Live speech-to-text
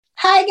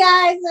Hi,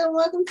 guys, and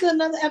welcome to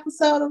another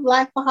episode of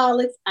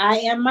Lifeaholics. I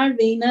am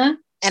Marvina.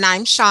 And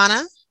I'm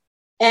Shauna.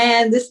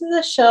 And this is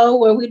a show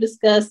where we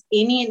discuss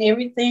any and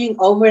everything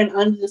over and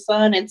under the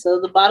sun until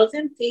the bottle's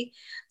empty.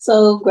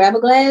 So grab a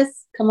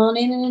glass, come on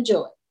in and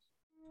enjoy.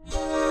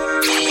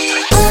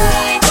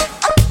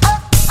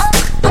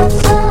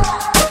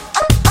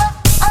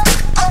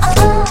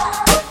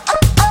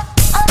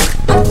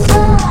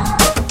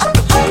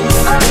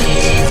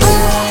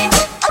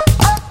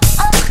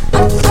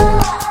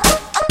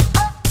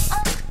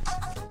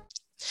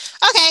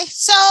 Okay,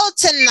 so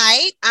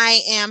tonight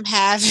I am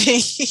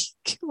having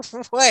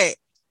what?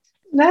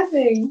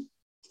 Nothing.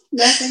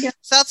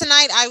 So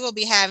tonight I will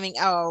be having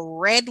a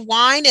red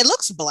wine. It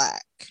looks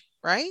black,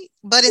 right?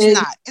 But it's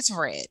not. It's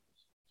red.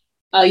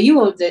 You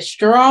want the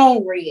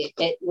strong red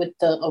with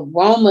the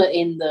aroma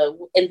in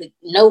the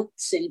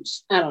notes and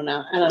I don't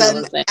know.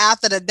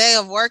 After the day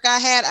of work I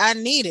had, I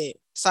need it.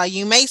 So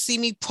you may see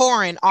me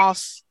pouring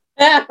off.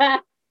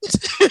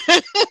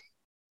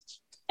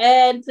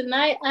 And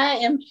tonight I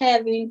am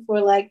having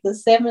for like the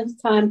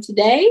 7th time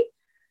today,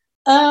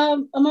 a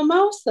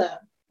mimosa.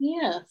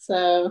 Yeah,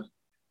 so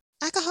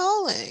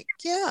alcoholic.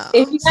 Yeah.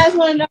 If you guys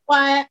want to know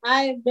why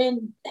I've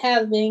been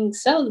having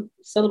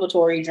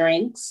celebratory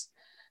drinks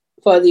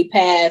for the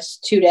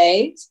past 2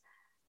 days,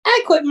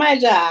 I quit my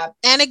job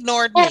and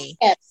ignored me.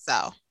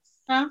 So,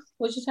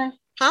 What'd you say?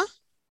 Huh?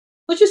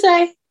 What'd you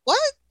say? What?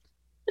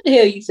 What the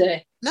hell you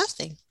say?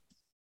 Nothing.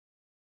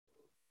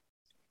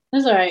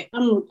 That's all right.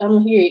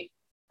 I'm here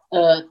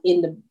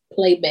in the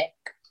playback.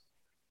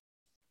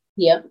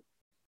 Yep.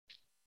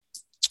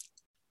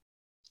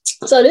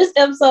 So this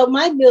episode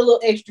might be a little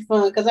extra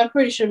fun because I'm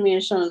pretty sure me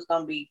and Sean's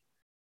gonna be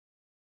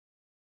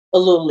a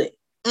little lit.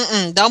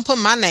 Don't put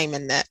my name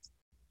in that,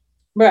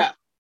 bro.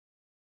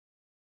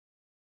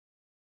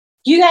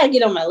 You gotta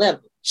get on my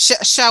level.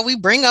 Shall we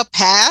bring up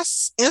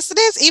past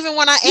incidents? Even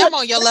when I am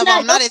on your level,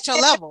 I'm not at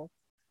your level.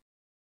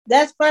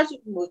 That's first.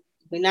 We're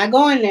not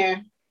going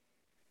there.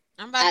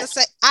 I'm about to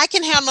say I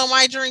can handle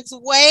my drinks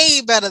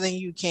way better than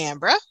you can,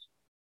 bro.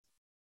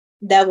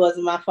 That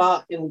wasn't my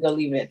fault, and we're gonna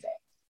leave it at that.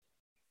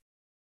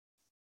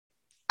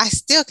 I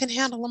still can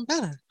handle them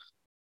better.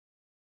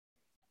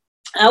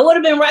 I would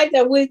have been right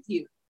there with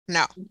you.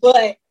 No.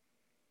 But,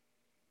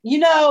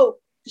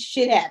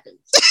 shit happens.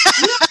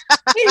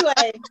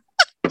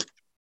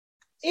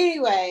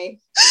 Anyway.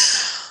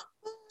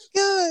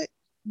 Good.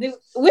 How are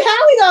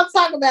we going to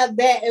talk about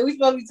that? And we're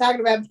supposed to be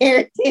talking about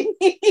parenting.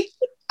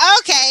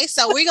 Okay,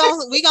 so we're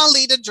gonna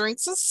leave the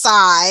drinks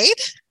aside.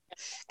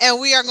 And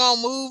we are going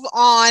to move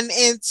on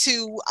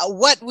into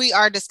what we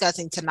are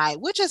discussing tonight,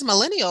 which is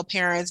millennial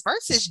parents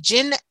versus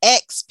Gen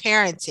X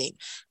parenting.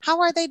 How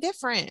are they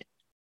different?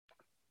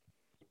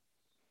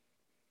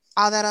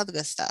 All that other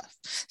good stuff.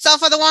 So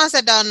for the ones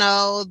that don't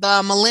know,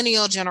 the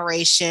millennial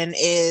generation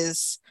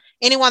is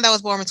anyone that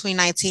was born between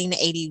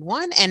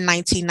 1981 and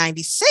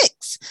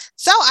 1996.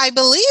 So I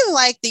believe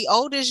like the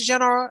oldest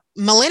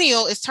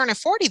millennial is turning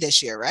 40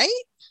 this year, right?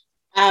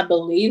 I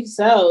believe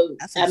so.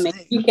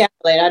 You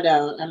calculate. I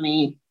don't.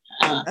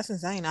 That's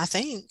insane. I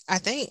think.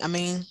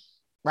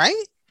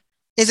 Right?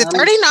 Is it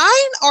 39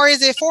 or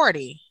is it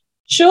 40?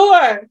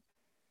 Sure.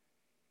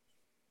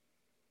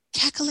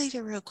 Calculate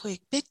it real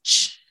quick,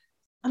 bitch.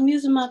 I'm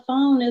using my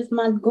phone as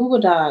my Google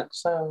Doc,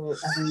 so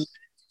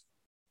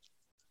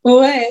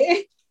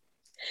wait.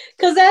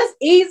 Because that's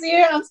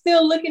easier. I'm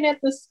still looking at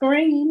the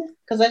screen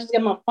because I just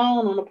got my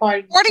phone on the part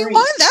of the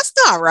 41? Screen. That's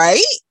not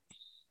right.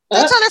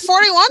 They're turning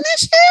 41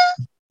 this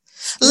year?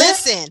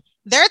 Listen,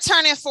 they're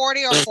turning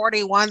 40 or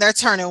 41. They're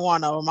turning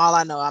one of them. All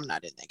I know, I'm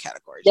not in that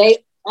category. I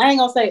ain't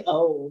going to say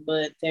old,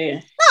 but they're...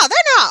 No,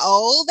 they're not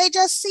old. They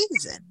just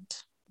seasoned.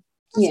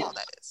 That's all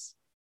that is.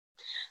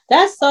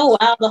 That's so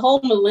wild. The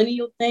whole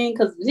millennial thing,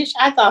 because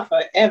I thought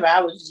forever I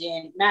was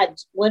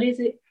what is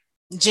it?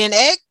 Gen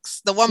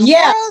X? The one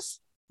before us?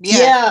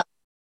 Yeah,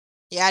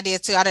 I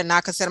did too. I did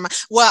not consider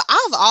Well,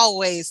 I've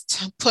always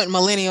put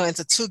millennial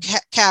into two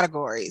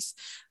categories.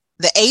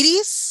 The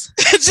 80s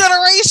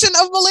generation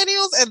of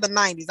millennials and the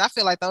 90s. I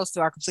feel like those two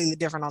are completely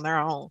different on their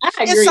own. I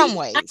agree. In some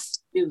ways.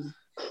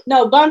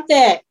 No, bump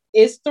that.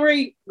 It's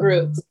 3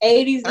 groups.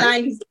 80s,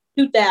 90s,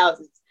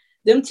 2000s.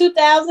 Them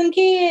 2000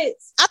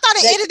 kids. I thought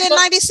it ended in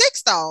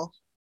 96 though.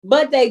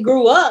 But they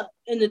grew up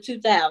in the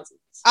 2000s.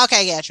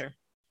 Okay, yeah, sure.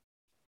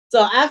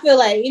 So I feel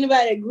like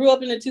anybody that grew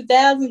up in the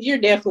 2000s,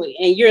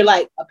 you're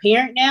like a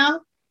parent now.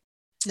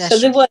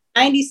 Because it was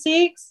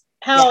 96.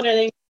 How old are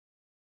they?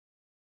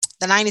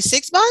 The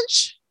 96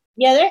 bunch?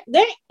 Yeah,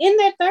 they're in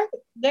their 30s.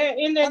 They're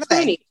in their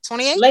 20s.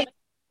 28? Late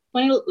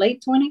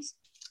 20s.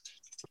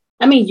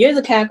 You're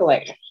the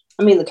calculator.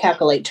 The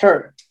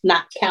calculator,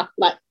 not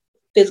like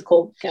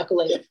physical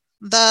calculator.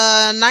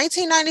 The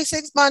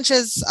 1996 bunch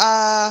is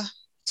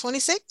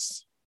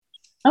 26.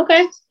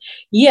 Okay.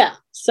 Yeah.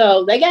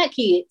 So they got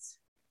kids.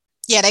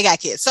 Yeah, they got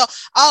kids. So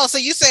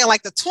you saying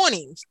like the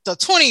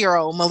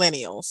 20-year-old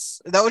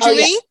millennials. Is that what you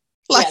mean?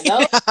 Like,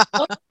 those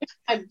type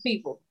of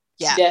people.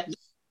 Yeah. Definitely.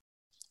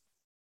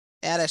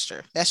 Yeah, that's true.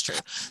 That's true.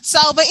 So,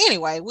 but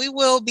anyway, we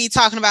will be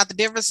talking about the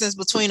differences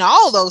between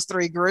all those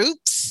three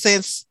groups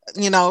since,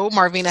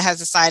 Marvina has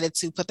decided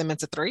to put them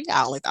into three.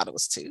 I only thought it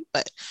was two,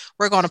 but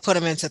we're going to put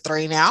them into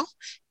three now.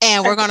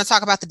 And we're going to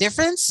talk about the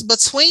difference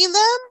between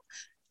them.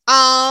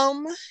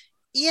 And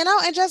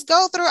just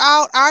go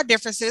throughout our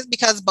differences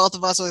because both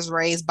of us was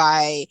raised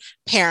by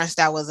parents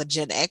that was a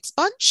Gen X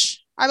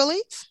bunch, I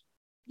believe.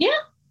 Yeah.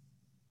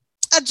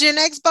 A Gen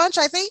X bunch,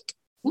 I think.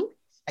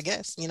 I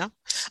guess, so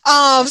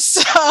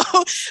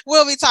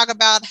we'll be talking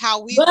about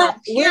how we were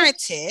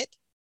parented.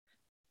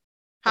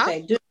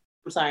 Okay,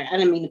 I'm sorry, I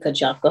didn't mean to cut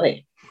you off. Go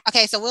ahead.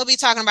 Okay, so we'll be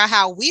talking about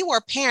how we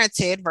were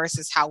parented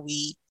versus how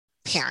we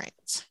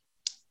parent.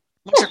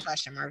 What's your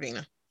question,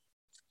 Marvina?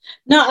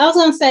 No, I was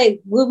gonna say,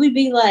 would we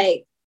be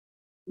like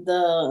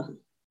the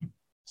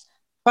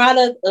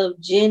product of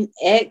Gen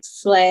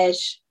X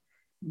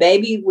 /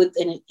 baby with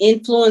an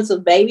influence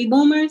of baby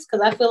boomers?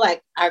 Because I feel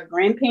like our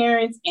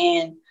grandparents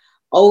and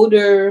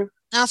older.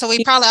 Oh, so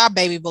we probably are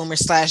baby boomers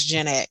 /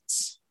 Gen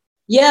X.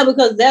 Yeah,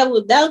 because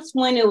that's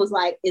when it was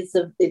like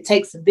it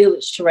takes a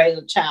village to raise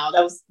a child.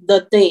 That was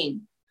the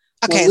thing.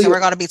 Okay, so we're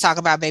going to be talking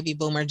about baby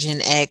boomer,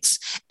 Gen X,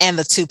 and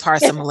the 2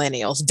 parts of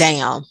millennials.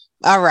 Damn.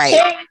 All right.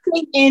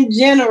 In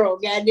general,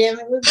 goddamn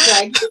it, was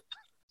like.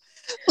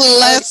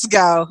 Let's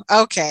go.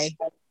 Okay.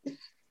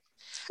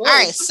 All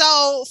right.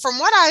 So from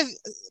what I've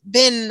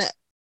been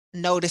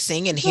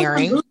noticing and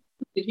hearing.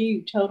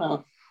 Huge. Hold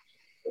on.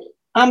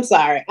 I'm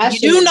sorry. You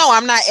do know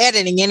I'm not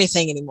editing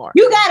anything anymore.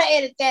 You gotta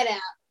edit that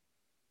out.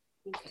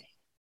 Okay.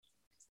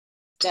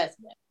 That's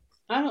that.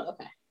 I don't.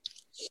 Okay.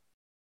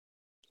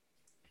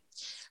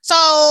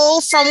 So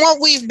from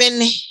what we've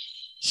been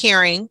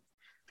hearing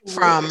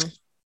from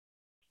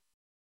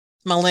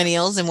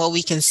millennials and what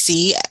we can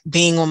see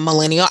being a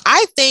millennial,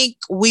 I think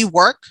we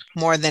work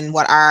more than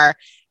what our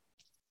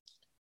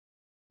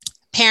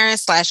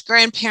parents /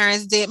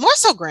 grandparents did. More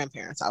so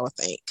grandparents, I would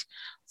think.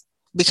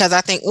 Because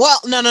I think, no.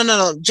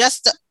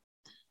 Just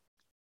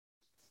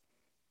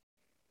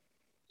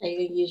are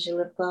you gonna use your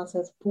lip gloss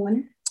as a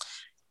pointer?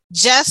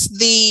 Just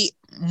the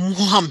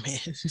woman.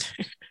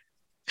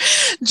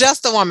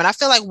 Just the woman. I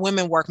feel like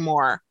women work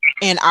more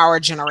in our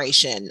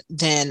generation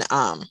than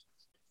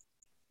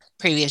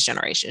previous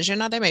generations.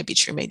 They may be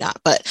true, may not.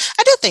 But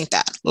I do think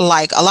that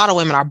like a lot of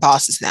women are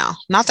bosses now.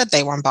 Not that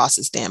they weren't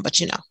bosses then,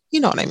 but you know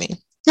what I mean.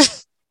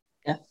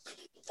 Yeah.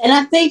 And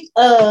I think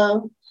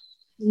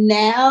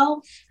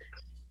now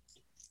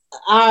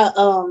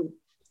our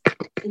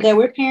that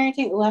we're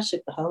parenting. Oh, I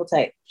shook the whole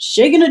tape.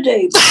 Shaking the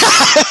table.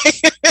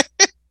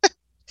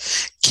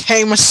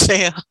 K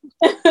Michelle.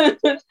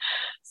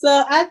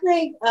 So I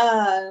think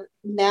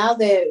now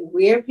that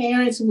we're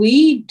parents,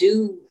 we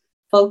do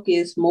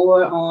focus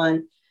more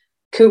on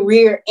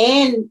career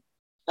and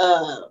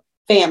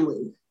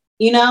family.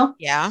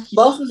 Yeah.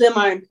 Both of them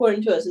are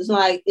important to us. It's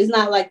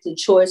not like the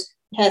choice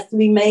has to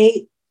be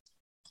made.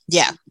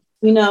 Yeah.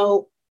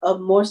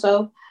 More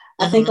so.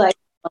 I think like,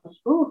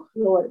 oh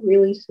Lord,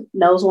 really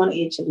knows one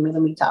itch of me.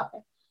 Let me talk.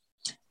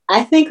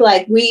 I think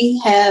like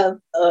we have,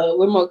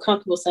 we're more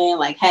comfortable saying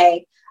like,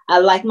 hey, I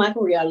like my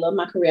career. I love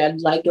my career. I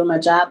like doing my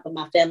job, but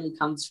my family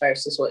comes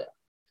first as well.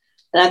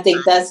 And I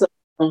think that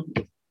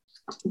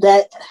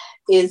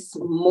is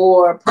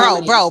more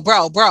permanent. Bro.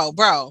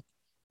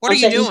 What are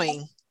you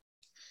doing?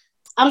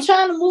 I'm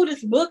trying to move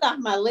this book off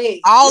my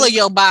leg. All of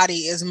your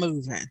body is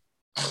moving.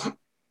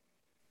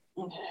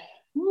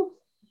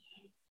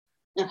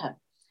 Okay.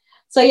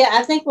 So yeah,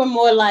 I think we're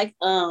more like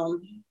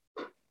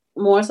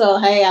more so,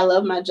 hey, I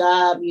love my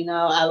job,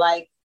 I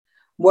like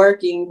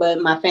working,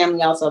 but my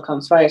family also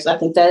comes first. I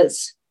think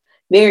that's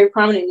very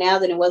prominent now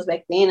than it was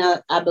back then.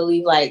 I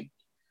believe like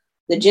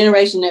the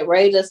generation that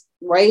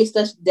raised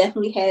us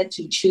definitely had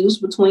to choose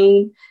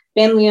between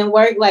family and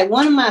work. Like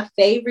one of my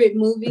favorite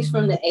movies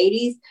from the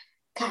 80s,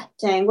 god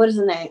dang, what is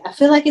the name? I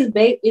feel like is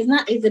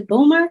it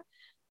Boomer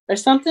or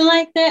something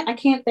like that? I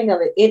can't think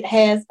of it. It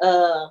has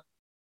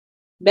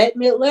Bette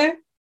Midler,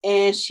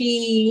 and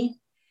she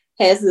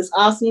has this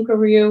awesome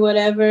career,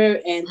 whatever,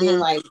 and then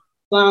like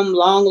some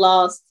long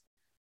lost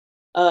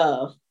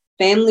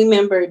family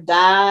member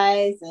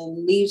dies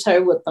and leaves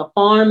her with a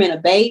farm and a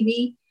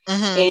baby,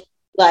 and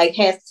like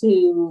has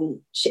to.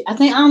 I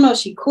don't know if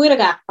she quit or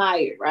got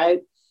fired,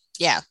 right?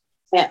 Yeah.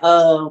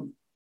 And,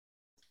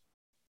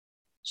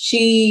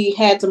 she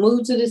had to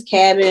move to this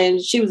cabin.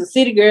 She was a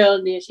city girl,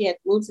 and then she had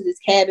to move to this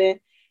cabin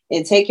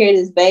and take care of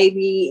this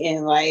baby,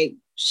 and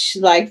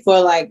for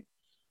like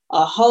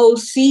a whole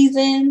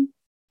season,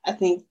 I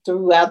think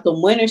throughout the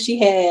winter she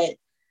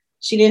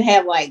didn't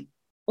have like,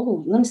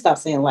 oh, let me stop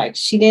saying like,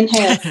 she didn't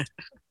have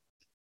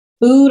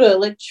food or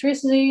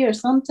electricity or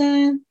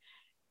something.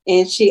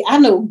 And I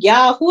know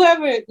y'all,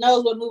 whoever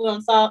knows what movie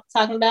I'm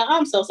talking about,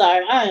 I'm so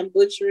sorry. I am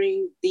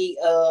butchering the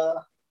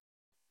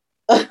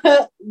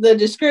the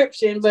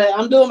description, but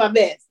I'm doing my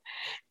best.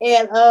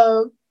 And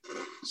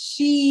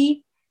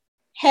she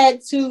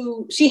had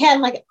an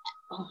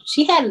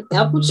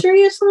apple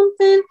tree or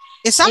something.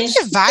 Is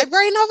something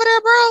vibrating over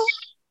there, bro?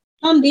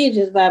 Some did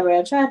just vibrate.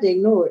 I tried to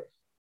ignore it.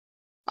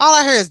 All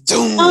I heard is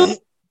doom.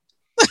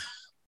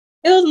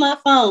 It was my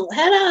phone.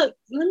 Let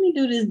me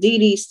do this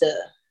DD stuff.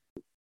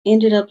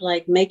 Ended up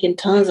like making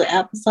tons of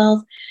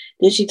applesauce.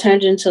 Then she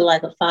turned into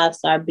like a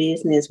 5-star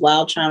business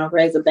while trying to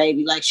raise a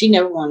baby. Like she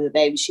never wanted a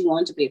baby. She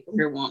wanted to be a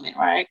career woman,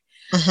 right?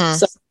 Mm-hmm.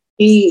 So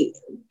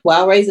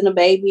while raising a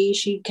baby,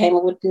 she came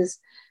up with this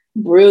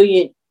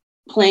brilliant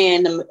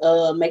plan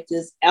to make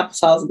this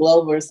applesauce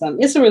globe or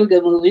something. It's a really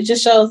good movie. It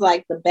just shows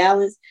like the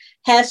balance.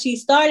 Has she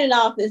started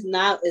off as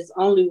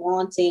only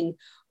wanting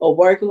a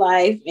work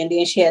life, and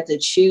then she had to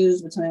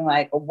choose between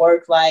like a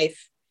work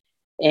life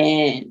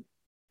and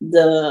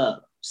the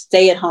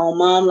stay-at-home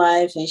mom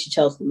life, and she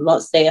chose the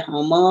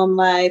stay-at-home mom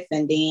life,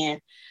 and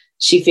then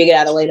she figured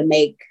out a way to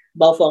make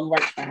both of them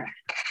work for her.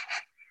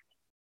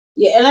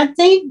 Yeah, and I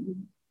think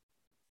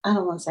I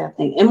don't want to say I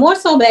think, and more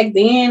so back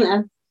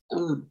then,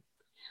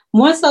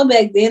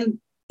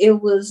 it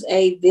was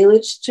a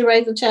village to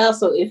raise a child.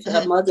 So if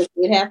a mother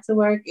did have to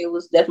work, it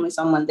was definitely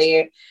someone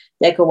there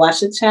that could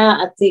watch the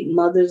child. I think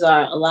mothers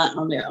are a lot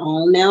on their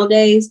own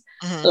nowadays.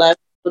 A lot of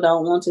people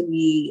don't want to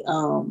be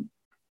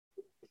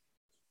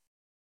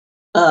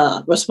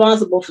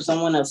responsible for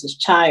someone else's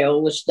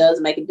child, which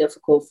does make it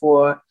difficult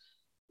for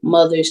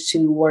mothers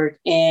to work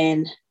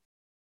and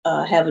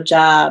have a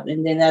job.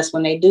 And then that's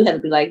when they do have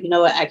to be like, you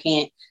know what, I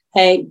can't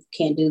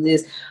do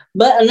this.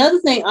 But another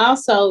thing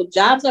also,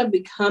 jobs are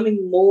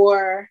becoming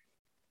more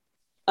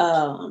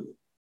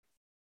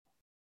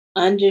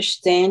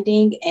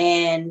understanding,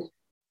 and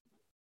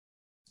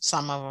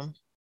some of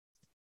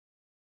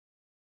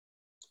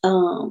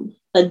them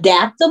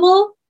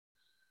adaptable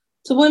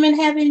to women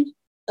having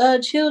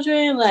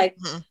children. Like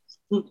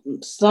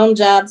some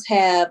jobs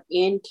have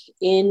in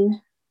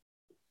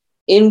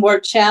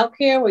work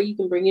childcare where you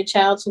can bring your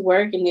child to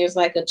work, and there's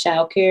like a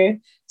childcare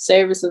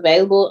service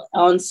available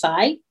on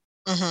site.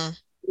 You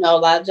know, a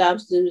lot of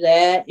jobs do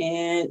that,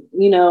 and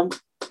you know,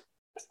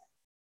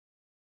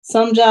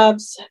 some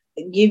jobs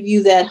give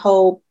you that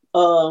whole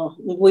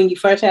when you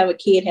first have a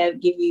kid,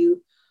 give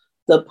you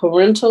the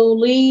parental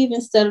leave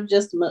instead of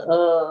just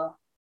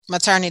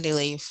maternity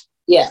leave.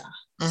 Yeah.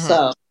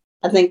 So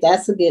I think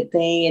that's a good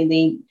thing, and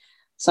then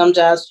some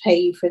jobs pay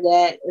you for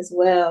that as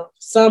well.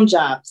 Some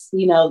jobs,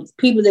 you know,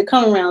 people that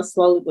come around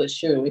slowly but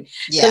surely.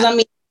 Because I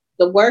mean,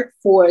 the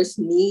workforce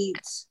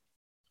needs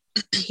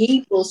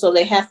people, so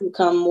they have to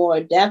become more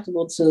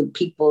adaptable to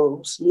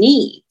people's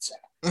needs,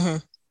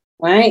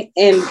 right?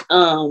 And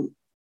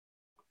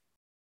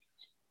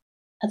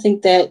I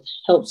think that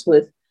helps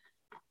with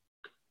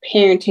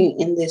parenting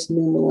in this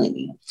new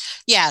millennium.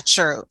 Yeah,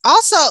 true.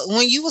 Also,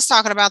 when you was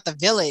talking about the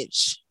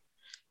village,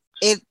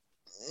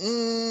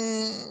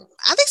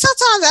 I think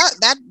sometimes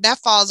that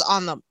falls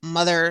on the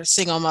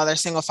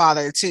single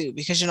father too,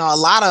 because you know a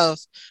lot of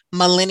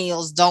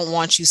millennials don't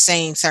want you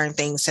saying certain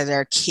things to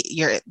their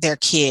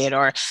kid,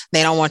 or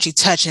they don't want you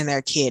touching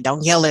their kid.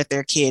 Don't yell at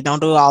their kid.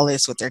 Don't do all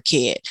this with their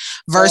kid.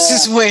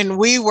 Versus when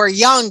we were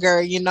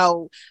younger, you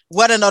know,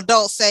 what an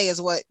adult say is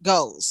what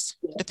goes,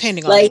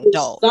 depending on the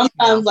adult.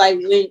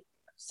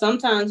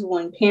 Sometimes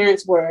when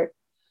parents were,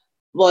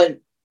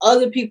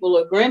 other people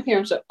or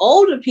grandparents or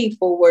older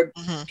people were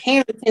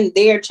parenting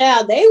their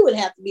child, they would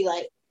have to be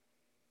like,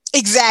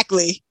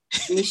 exactly.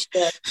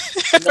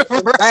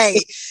 Right.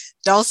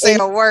 Don't say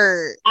a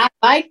word. I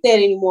like that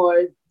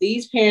anymore.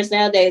 These parents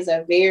nowadays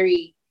are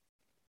very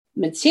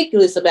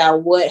meticulous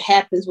about what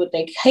happens with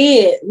their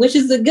kid, which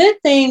is a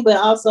good thing, but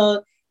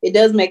also it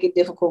does make it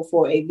difficult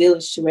for a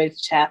village to raise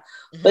a child.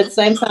 But at the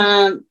same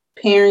time,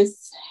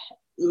 parents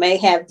may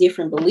have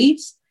different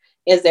beliefs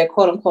as their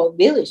quote unquote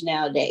village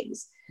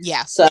nowadays.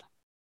 Yeah. So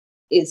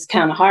it's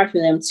kind of hard for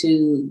them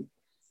to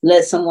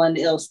let someone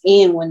else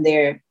in when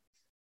they're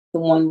the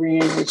one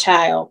rearing the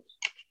child.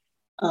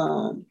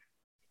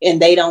 And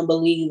they don't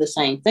believe the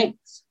same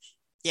things.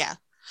 Yeah.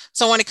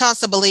 So when it comes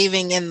to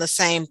believing in the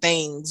same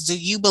things, do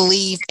you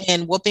believe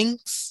in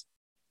whoopings?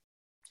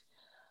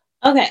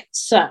 Okay,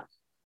 so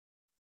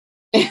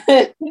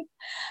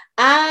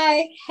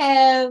I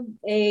have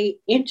I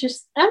don't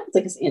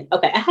think it's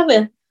okay. I have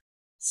a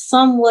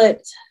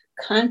somewhat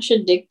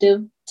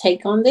contradictive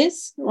take on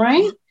this,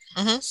 right?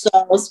 So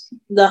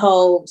the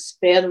whole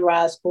spare the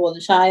rod, spoil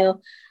the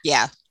child.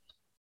 Yeah.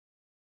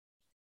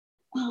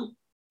 Well,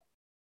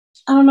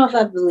 I don't know if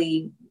I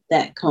believe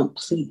that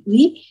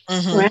completely.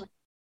 Right?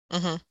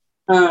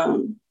 I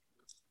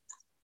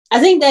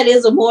think that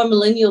is a more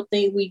millennial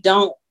thing. We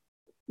don't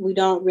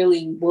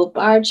really whoop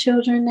our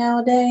children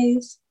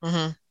nowadays.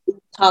 We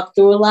talk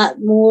through a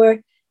lot more,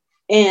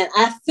 and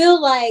I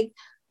feel like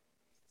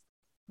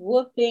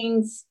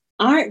whoopings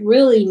aren't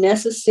really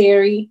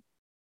necessary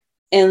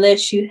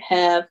unless you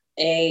have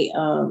a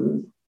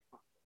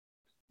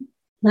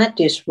not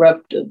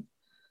disruptive,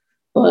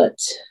 but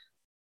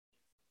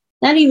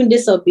not even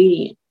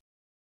disobedient.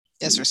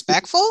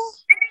 Disrespectful,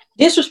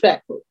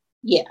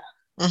 yeah.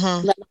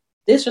 Like,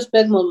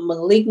 disrespectful,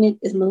 malignant.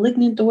 Is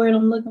malignant the word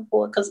I'm looking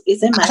for? Because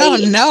it's in my head. I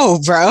don't know,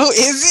 bro.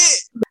 Is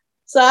it?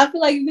 So I feel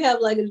like if you have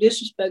like a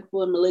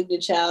disrespectful and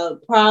malignant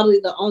child, probably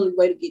the only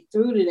way to get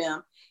through to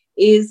them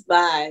is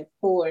by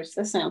force.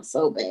 That sounds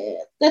so bad.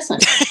 That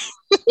sounds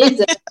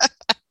exactly.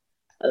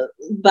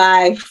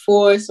 by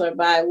force or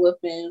by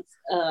whoopings.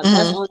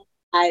 That's only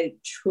I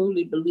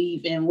truly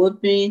believe in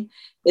whooping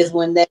is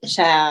when that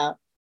child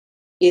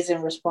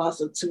isn't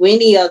responsive to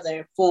any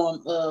other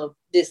form of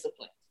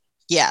discipline.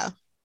 Yeah.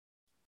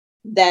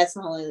 That's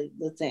only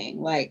the thing.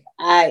 Like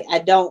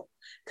I don't,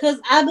 because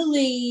I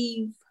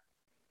believe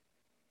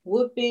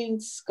whooping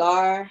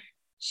scar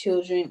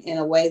children in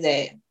a way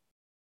that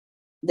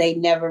they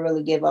never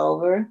really give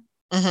over.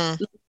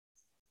 Mm-hmm.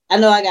 I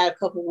know I got a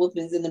couple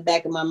whoopings in the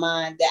back of my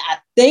mind that I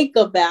think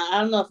about.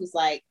 I don't know if it's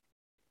like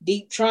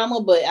deep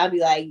trauma, but I'll be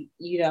like,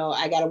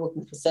 I got a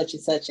whooping for such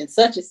and such and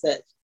such and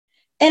such.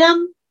 And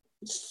I'm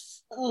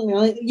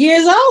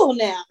years old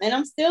now, and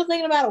I'm still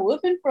thinking about a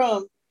whooping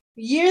from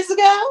years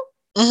ago.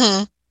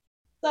 Mm-hmm.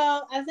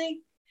 So I think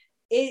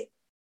it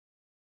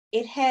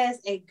has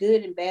a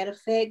good and bad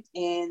effect,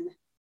 and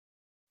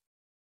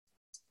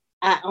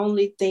I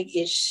only think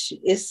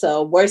it's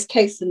a worst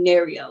case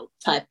scenario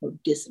type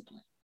of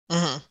discipline,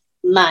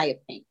 my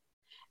opinion.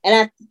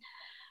 And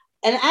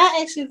I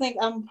actually think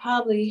I'm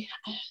probably,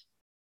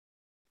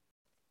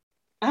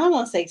 I don't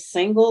want to say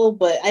single,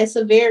 but it's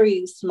a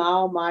very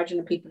small margin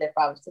of people that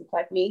probably think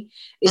like me.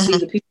 It's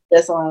either people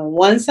that's on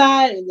one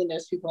side, and then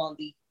there's people on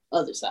the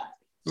other side.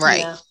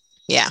 Right.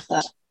 Yeah.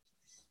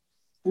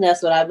 And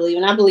that's what I believe.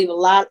 And I believe a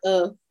lot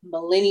of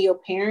millennial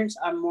parents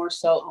are more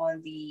so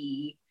on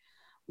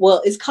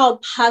it's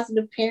called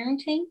positive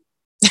parenting.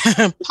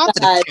 Positive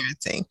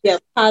parenting. Yeah,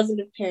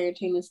 positive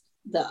parenting is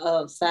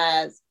the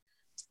sides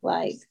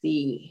like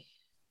the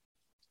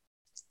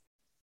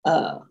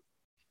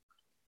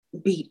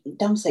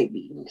don't say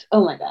beating.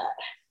 Oh my God.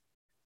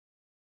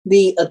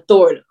 The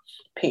authoritative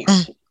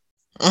parenting.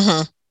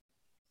 Mm-hmm.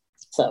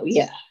 So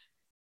yeah.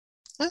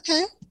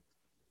 Okay.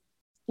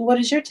 What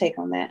is your take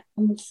on that?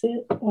 I'm gonna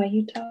sit while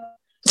you talk.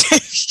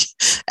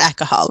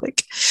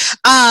 Alcoholic.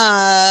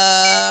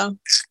 I'm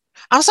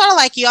sort of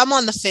like you. I'm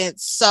on the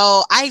fence.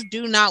 So I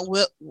do not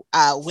whip.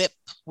 I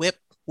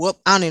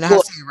don't even know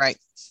how to say it right.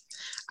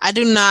 I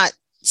do not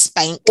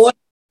spank.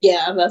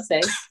 Yeah, I was gonna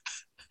say.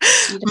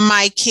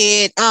 My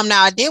kid.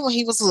 Now I did when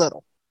he was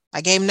little.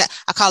 I gave him that.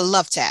 I call it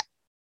love tap.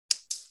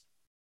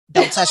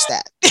 Don't touch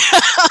that.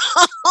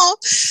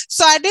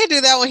 So I did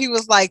do that when he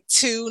was like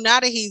 2. Now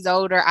that he's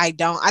older, I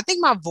don't. I think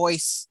my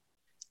voice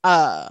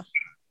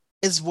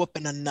is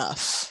whooping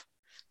enough.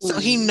 So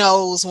he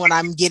knows when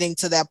I'm getting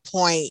to that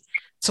point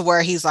to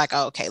where he's like,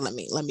 oh, okay, let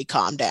me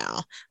calm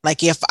down.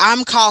 Like if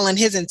I'm calling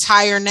his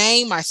entire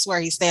name, I swear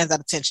he stands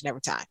at attention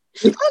every time.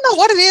 I don't know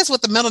what it is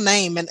with the middle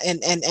name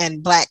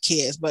and Black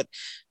kids, but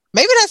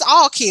maybe that's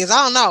all kids.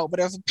 I don't know. But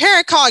if a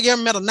parent call your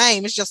middle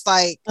name, it's just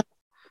like,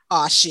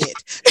 oh shit.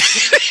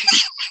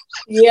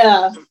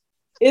 Yeah.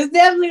 It's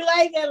definitely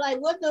like that. Like,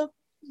 what the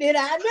did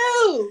I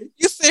do?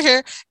 You sit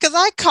here, because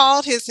I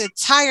called his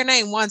entire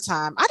name one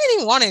time. I didn't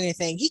even want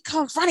anything. He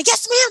comes running,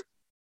 yes, ma'am.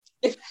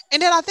 And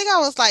then I think I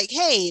was like,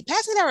 hey,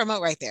 pass me that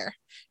remote right there.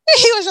 And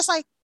he was just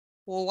like,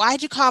 well,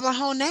 why'd you call my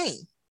whole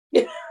name?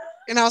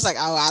 And I was like,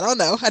 oh, I don't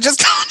know. I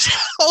just called your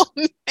whole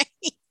name.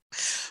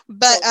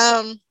 But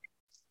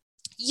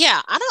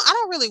yeah, I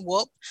don't really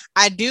whoop.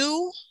 I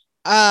do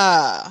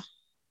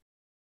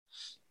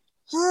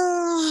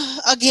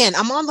again,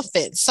 I'm on the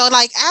fence. So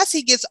like as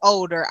he gets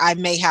older, I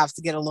may have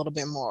to get a little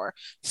bit more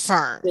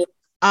firm.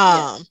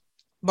 But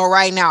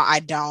right now I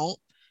don't.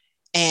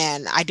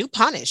 And I do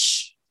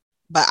punish,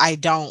 but I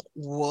don't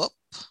whoop.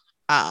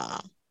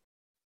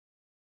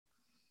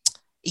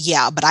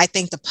 Yeah, but I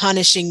think the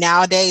punishing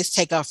nowadays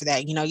take up for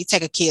that. You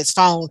take a kid's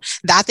phone.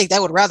 I think they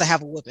would rather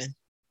have a whooping.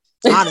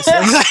 Honestly.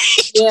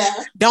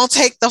 Don't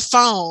take the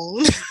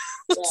phone.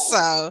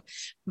 So,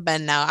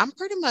 but no, I'm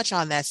pretty much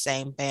on that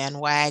same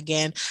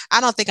bandwagon.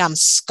 I don't think I'm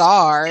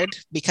scarred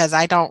because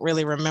I don't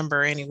really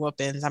remember any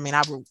whoopings. I mean,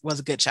 I was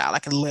a good child. I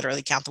can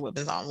literally count the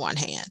whoopings on one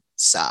hand.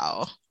 So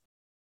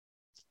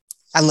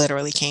I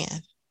literally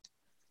can.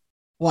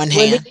 One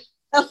hand.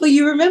 How will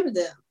you remember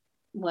them,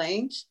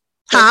 Wayne?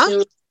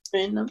 Huh?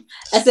 No,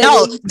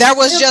 there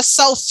was just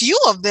so few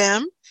of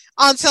them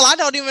until I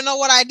don't even know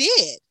what I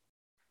did.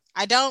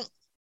 I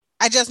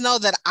just know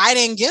that I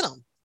didn't get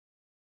them.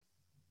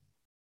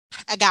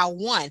 I got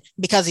one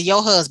because of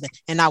your husband,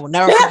 and I will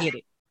never forget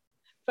it.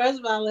 First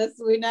of all,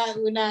 we're not.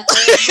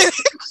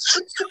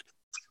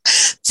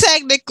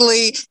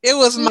 Technically, it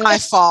was my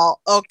fault.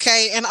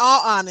 Okay, in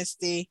all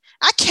honesty,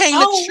 I came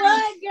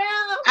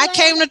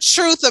to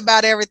truth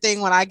about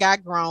everything when I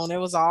got grown. It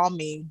was all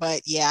me,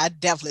 but yeah, I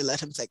definitely let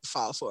him take the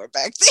fall for it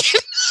back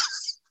then.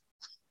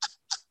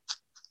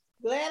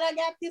 Glad I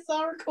got this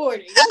on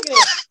recording.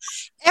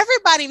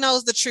 Everybody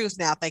knows the truth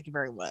now. Thank you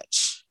very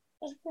much.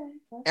 Okay.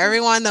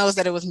 Everyone knows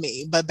that it was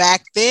me, but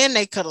back then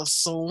they could have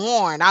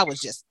sworn I was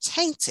just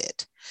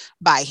tainted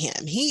by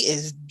him. He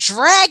is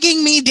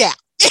dragging me down.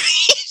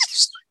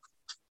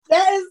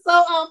 That is so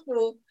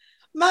awful.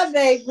 My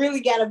babe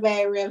really got a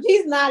bad rep.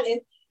 He's not.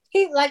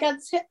 He like I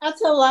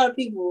tell a lot of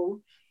people,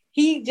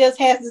 he just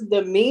has this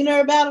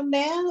demeanor about him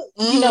now.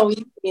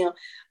 Mm-hmm.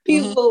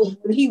 People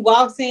when he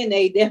walks in,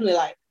 they definitely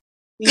like.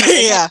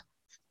 Yeah.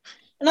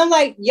 And I'm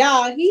like,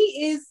 y'all,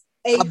 he is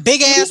a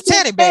big ass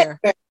teddy bear.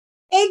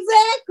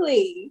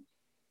 Exactly.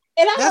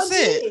 And I That's don't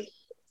it. get it.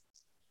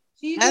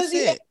 She That's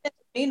just it.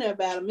 demeanor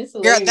about him. It's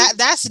Girl, hilarious.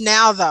 that's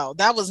now though.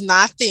 That was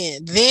not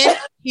then. Then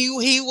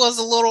he was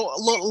a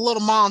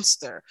little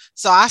monster.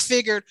 So I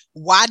figured,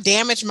 why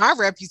damage my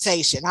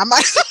reputation? I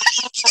might.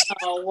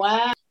 Oh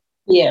wow.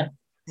 Yeah.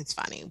 It's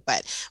funny,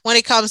 but when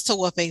it comes to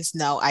whoopings,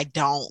 no, I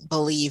don't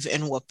believe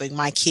in whooping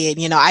my kid.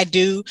 You know, I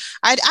do.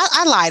 I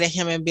lie to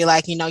him and be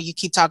like, you know, you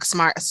keep talking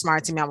smart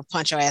to me, I'm gonna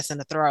punch your ass in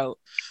the throat.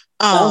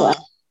 Oh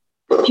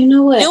wow. You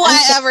know what? Do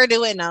I ever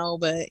do it? No,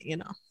 but you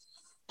know.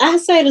 I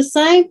say the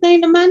same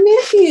thing to my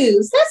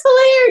nephews. That's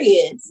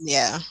hilarious.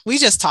 Yeah, we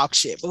just talk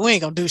shit, but we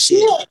ain't gonna do shit.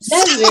 Yeah,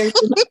 that's very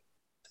true.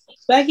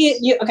 But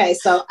okay,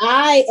 so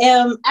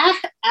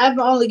I've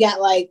only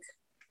got like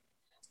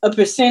a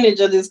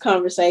percentage of this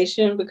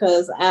conversation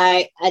because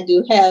I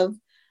do have,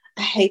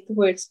 I hate the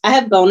words, I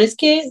have bonus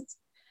kids.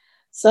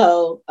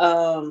 So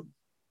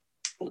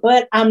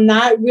but I'm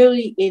not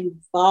really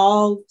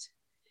involved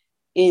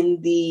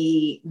in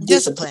the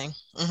discipline.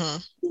 Mm-hmm.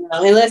 You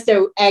know, unless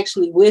they're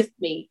actually with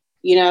me,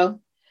 you know.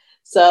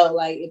 So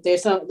like if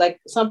there's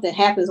something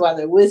happens while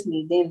they're with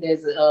me, then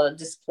there's a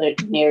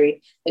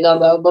disciplinary they're gonna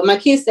go. But my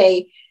kids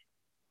say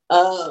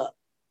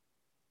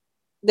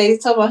they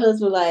told my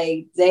husband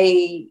like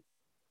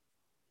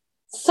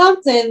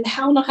something, I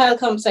don't know how the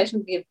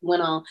conversation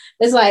went on.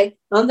 It's like,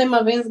 the only thing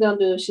my friend's gonna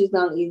do is she's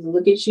gonna either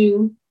look at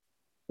you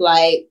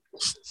like,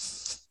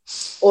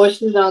 or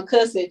she's gonna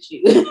cuss at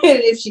you. And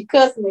if she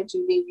cussing at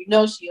you, then you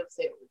know she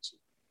upset with you.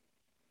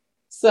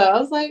 So I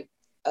was like,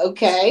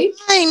 okay.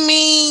 I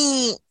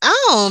mean,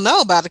 I don't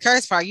know about the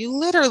curse part. You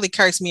literally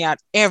curse me out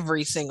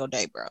every single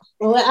day, bro.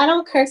 Well, I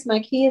don't curse my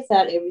kids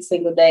out every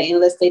single day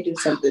unless they do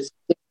something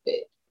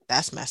stupid.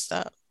 That's messed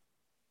up.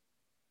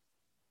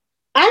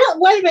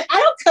 Wait a minute, I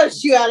don't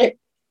curse you out.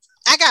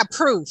 I got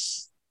proof.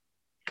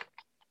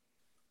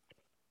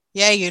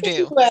 Yeah, you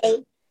do.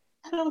 Anyway,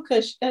 I don't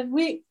curse.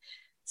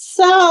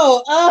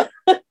 So, I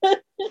can't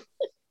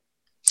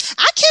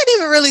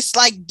even really,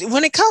 like,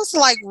 when it comes to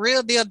like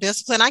real deal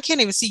discipline, I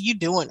can't even see you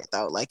doing it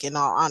though. Like, in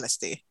all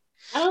honesty,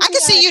 I can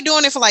see you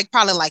doing it for like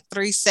probably like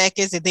 3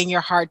 seconds, and then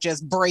your heart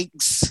just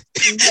breaks.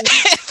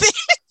 Mm-hmm.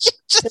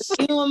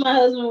 Even when my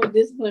husband would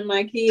discipline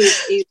my kids,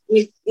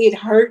 it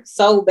hurt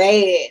so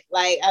bad.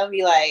 Like I'd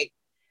be like,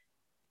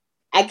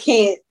 I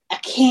can't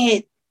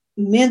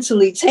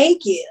mentally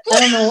take it. I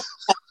don't know.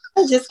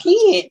 I just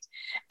can't.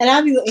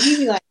 And he'd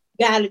be like,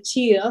 gotta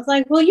chill. I was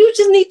like, well, you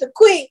just need to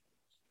quit.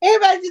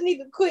 Everybody just need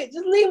to quit.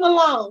 Just leave them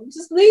alone.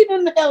 Just leave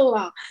them the hell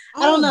alone.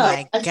 I don't know.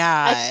 Oh my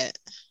God.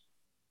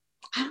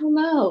 I don't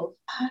know.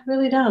 I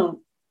really don't.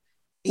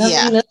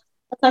 Nothing to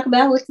talk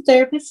about with the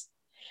therapist.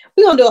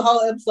 We're gonna do a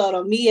whole episode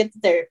on me at the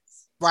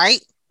therapist. Right.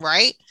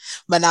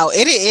 But no,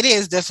 it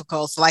is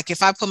difficult. So like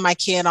if I put my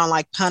kid on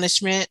like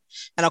punishment,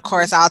 and of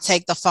course I'll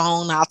take the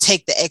phone, I'll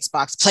take the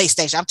Xbox,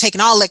 PlayStation, I'm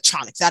taking all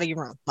electronics out of your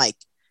room. Like,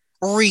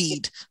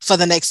 read for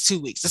the next 2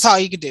 weeks. That's all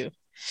you can do.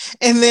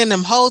 And then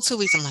them whole 2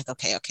 weeks, I'm like,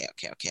 okay.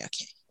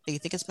 Do you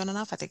think it's been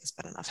enough? I think it's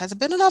been enough. Has it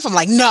been enough? I'm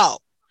like, no,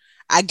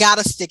 I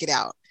gotta stick it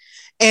out.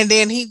 And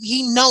then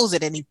he knows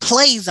it and he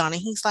plays on it.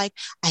 He's like,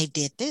 I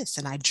did this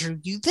and I drew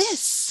you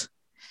this.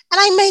 And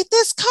I made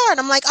this card.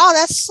 I'm like, oh,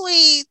 that's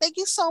sweet. Thank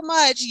you so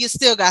much. You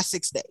still got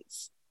 6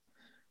 days.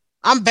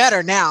 I'm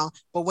better now.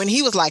 But when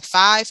he was like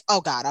 5, oh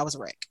God, I was a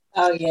wreck.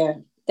 Oh yeah.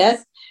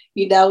 That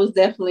was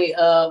definitely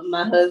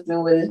my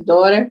husband with his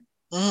daughter.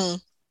 Mm-hmm.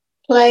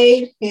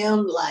 Played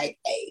him like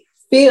a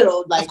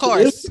fiddle. Like, of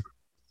course.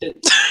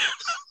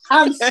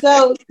 I'm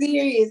so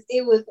serious.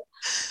 It was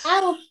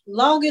our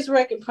longest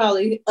record,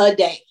 probably a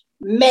day.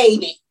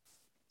 Maybe.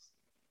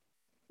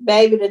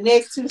 Baby, the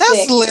next 2 That's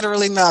seconds. That's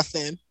literally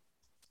nothing.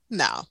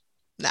 No.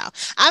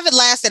 I've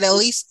lasted at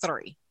least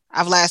 3.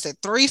 I've lasted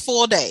 3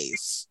 full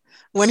days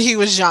when he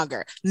was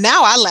younger.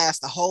 Now I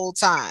last the whole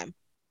time.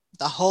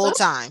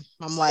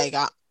 I'm like,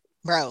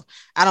 bro,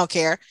 I don't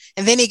care.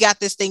 And then he got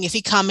this thing. If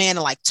he come in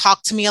and like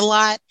talk to me a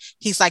lot,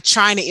 he's like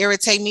trying to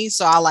irritate me.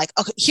 So I like,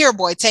 okay, here,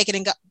 boy, take it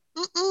and go.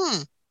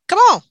 Come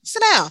on,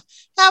 sit down,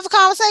 have a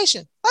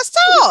conversation. Let's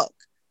talk.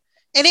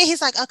 And then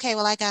he's like, okay,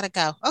 well, I gotta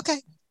go.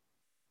 Okay,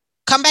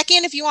 come back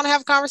in if you want to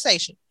have a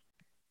conversation.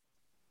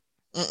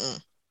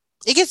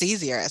 It gets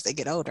easier as they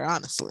get older,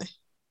 honestly.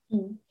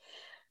 And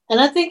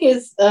I think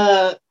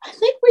I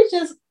think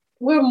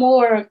we're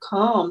more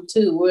calm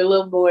too. We're a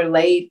little more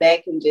laid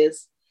back and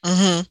just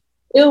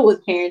deal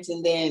with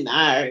parenting than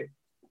our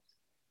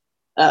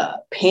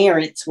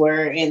parents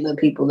were and the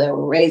people that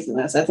were raising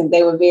us. I think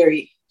they were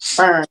very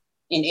firm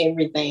in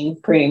everything,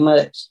 pretty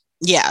much.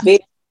 Yeah. Very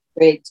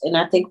strict. And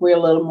I think we're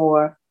a little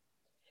more,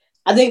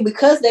 I think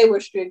because they were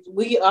strict,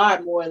 we are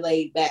more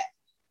laid back.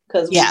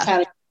 Because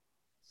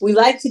we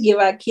like to give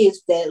our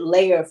kids that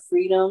layer of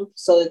freedom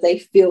so that they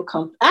feel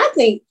comfortable. I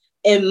think,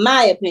 in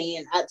my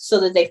opinion, so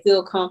that they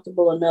feel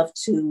comfortable enough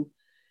to,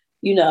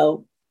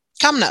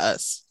 come to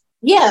us.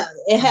 Yeah,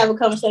 and have a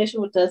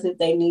conversation with us if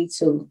they need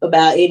to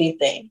about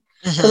anything.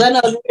 Because I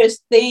know there's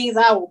things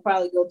I will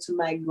probably go to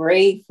my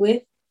grave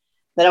with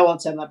that I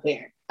won't tell my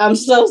parents. I'm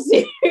so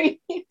serious.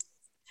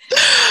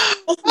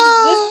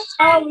 This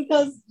all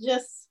because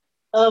just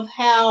of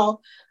how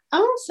I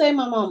don't say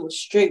my mom was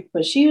strict,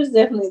 but she was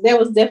there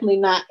was definitely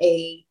not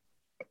a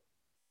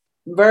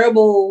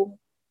verbal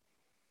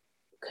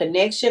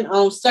connection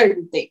on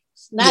certain things.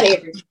 Not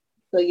everything.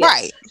 So yeah.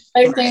 Right.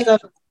 Certain things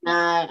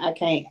I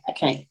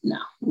can't. No,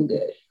 I'm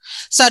good.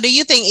 So do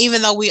you think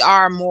even though we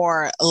are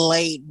more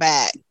laid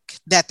back,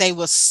 that they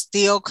will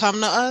still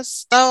come to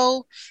us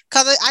though?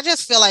 Because I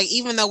just feel like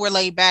even though we're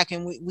laid back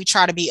and we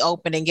try to be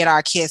open and get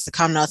our kids to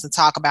come to us and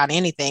talk about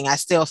anything, I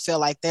still feel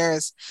like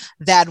there's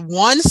that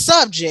one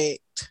subject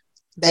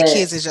that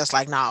kids is just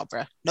like, nah,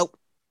 bro, nope.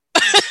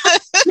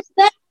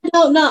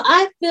 No,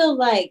 I feel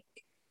like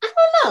I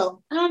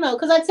don't know,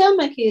 because I tell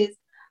my kids,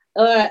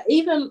 or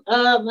even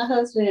my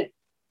husband.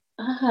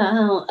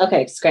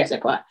 Okay, scratch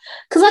that part.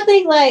 Because I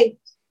think like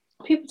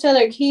people tell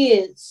their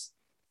kids,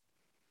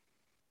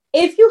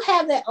 if you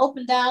have that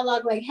open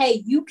dialogue, like,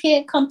 hey, you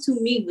can't come to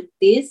me with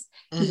this.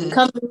 You can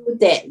come to me with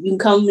that. You can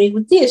come to me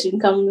with this. You can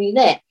come to me with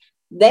that.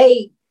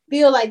 They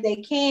feel like they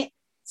can't.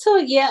 So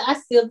yeah, I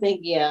still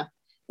think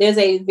there's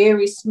a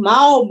very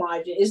small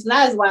margin. It's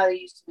not as wide as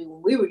it used to be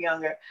when we were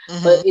younger,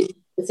 but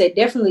it's a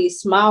definitely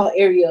small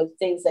area of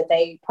things that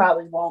they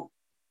probably won't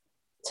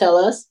tell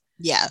us.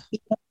 Yeah.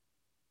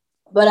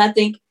 But I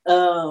think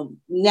now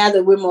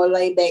that we're more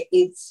laid back,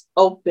 it's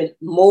open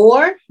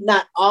more,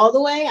 not all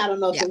the way. I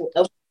don't know if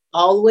it's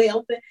all the way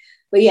open,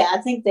 but yeah, I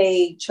think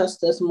they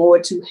trust us more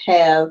to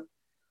have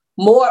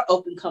more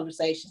open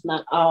conversations,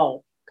 not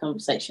all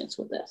conversations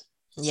with us.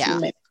 Yeah.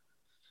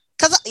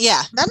 Because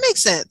that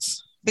makes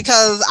sense.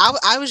 Because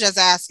I was just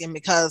asking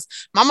because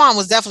my mom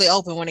was definitely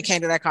open when it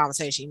came to that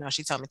conversation. You know,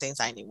 she told me things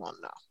I didn't even want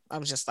to know. I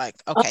was just like,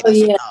 okay, that's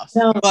enough.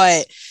 No.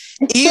 But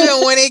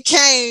even when it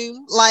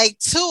came like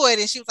to it,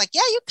 and she was like,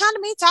 yeah, you come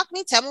to me, talk to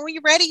me, tell me when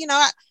you're ready. You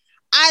know,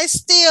 I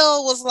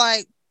still was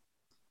like,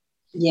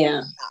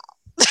 yeah,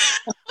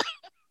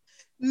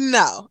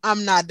 no,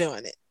 I'm not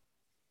doing it.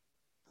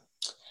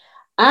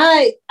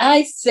 I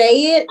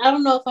say it. I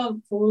don't know if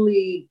I'm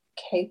fully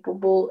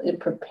capable and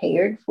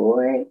prepared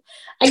for it.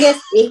 I guess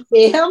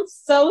I'm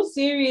so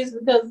serious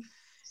because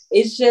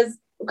it's just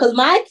because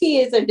my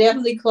kids are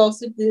definitely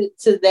closer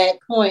to that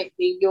point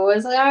than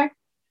yours are.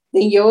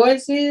 Than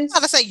yours is. I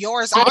was gonna say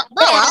yours are,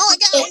 bro. I only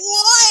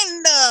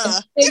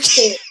got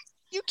one.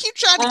 You keep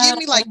trying to give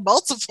me like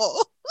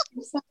multiple.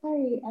 I'm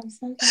sorry.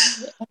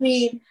 I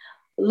mean,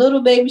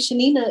 little baby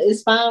Shanina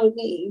is fine with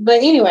me, but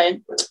anyway,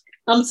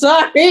 I'm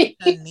sorry.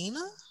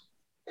 Shanina?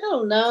 I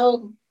don't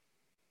know.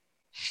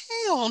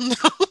 Hell no.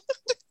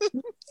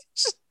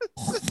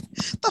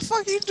 The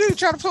fuck you do?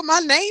 Try to put my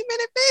name in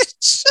it,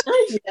 bitch?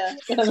 Yeah.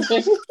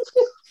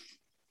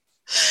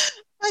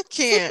 I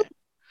can't.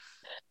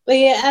 But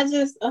yeah, I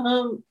just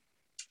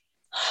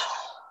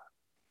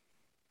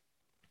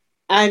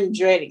I'm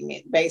dreading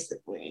it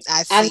basically.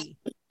 I see.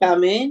 I'm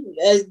coming,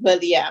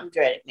 but yeah, I'm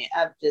dreading it.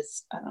 I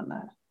don't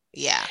know.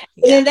 Yeah.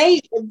 And then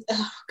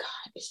oh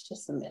God, it's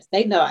just a mess.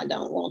 They know I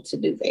don't want to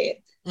do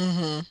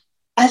that.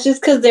 That's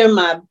just because they're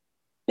my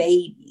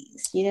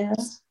babies, you know.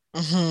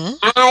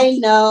 I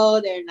know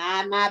they're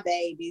not my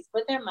babies,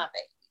 but they're my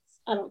babies.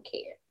 I don't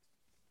care.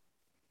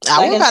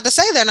 I was about to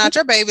say they're not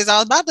your babies. I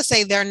was about to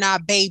say they're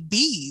not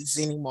babies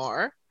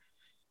anymore.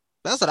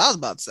 That's what I was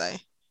about to say.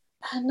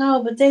 I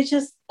know, but they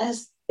just,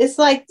 it's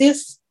like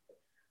this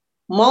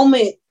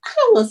moment. I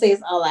don't want to say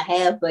it's all I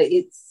have, but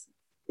it's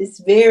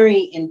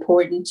very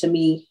important to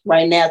me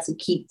right now to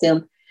keep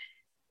them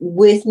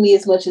with me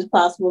as much as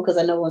possible, because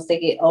I know once they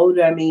get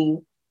older, I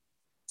mean,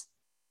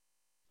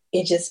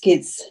 it just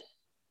gets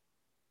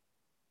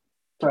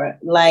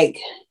like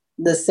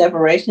the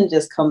separation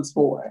just comes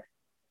forward.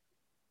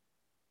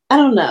 I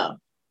don't know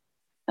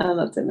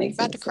if that makes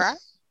sense. About to cry?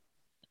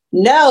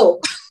 No,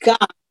 God.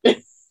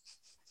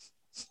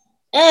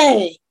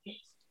 Hey.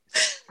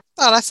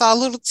 Thought I saw a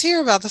little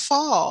tear about to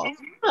fall.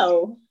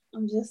 No,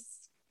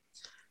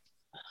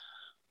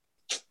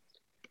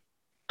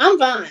 I'm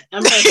fine.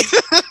 I'm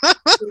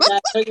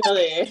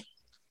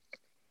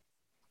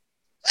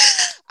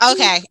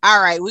Okay,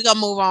 all right. We're gonna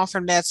move on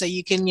from that so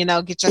you can,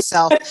 get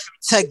yourself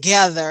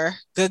together.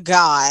 Good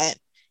God.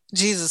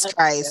 Jesus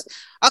Christ.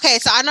 Okay,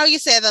 so I know you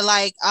said that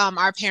like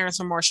our parents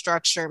were more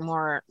structured,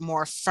 more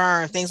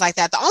firm, things like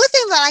that. The only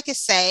thing that I could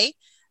say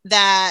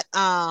that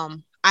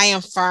I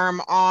am firm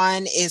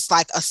on is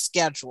like a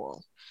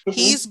schedule.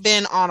 He's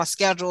been on a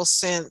schedule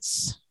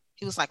since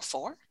he was like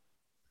 4,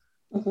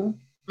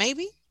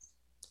 maybe.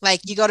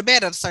 Like you go to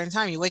bed at a certain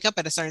time, you wake up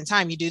at a certain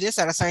time, you do this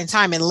at a certain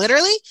time, and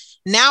literally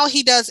now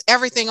he does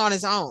everything on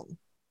his own.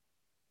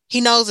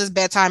 He knows his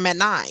bedtime at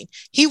 9.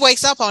 He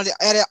wakes up on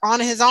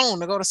his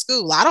own to go to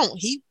school.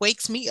 He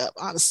wakes me up,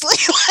 honestly.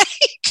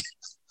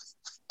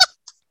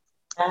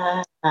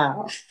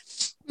 Wow.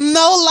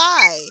 No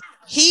lie.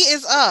 He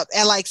is up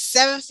at like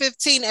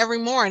 7:15 every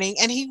morning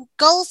and he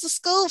goes to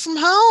school from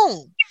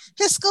home.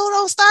 His school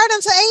don't start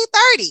until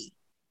 8:30.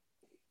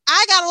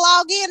 I gotta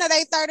log in at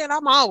 8:30 and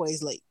I'm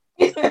always late.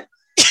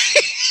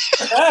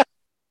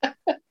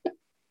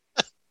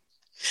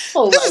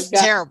 Oh, this is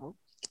terrible.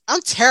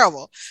 I'm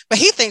terrible. But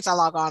he thinks I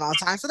log on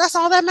time, so that's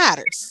all that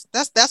matters.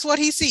 That's what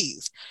he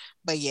sees.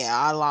 But yeah,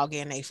 I log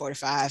in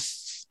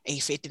 8:45,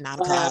 8:50,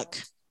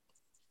 9:00.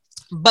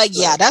 But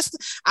yeah,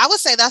 I would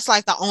say that's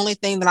like the only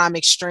thing that I'm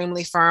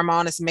extremely firm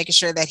on is making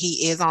sure that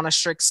he is on a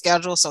strict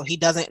schedule so he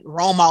doesn't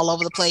roam all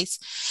over the place.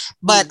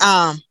 But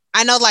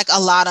I know like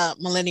a lot of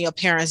millennial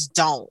parents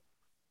don't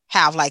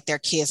have like their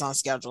kids on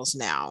schedules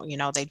now. You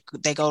know,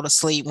 they go to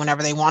sleep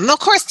whenever they want. And of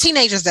course,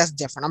 teenagers, that's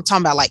different. I'm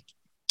talking about like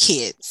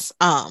kids.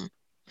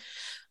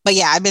 But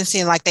yeah, I've been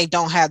seeing like they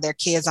don't have their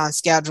kids on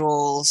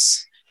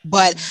schedules.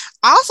 But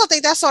I also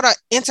think that sort of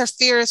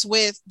interferes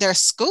with their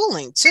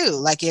schooling too.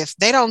 Like if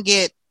they don't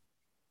get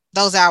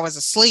those hours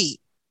of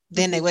sleep,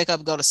 then they wake up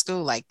and go to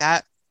school like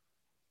that,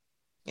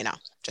 you know,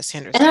 just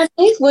hinders. And I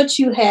think what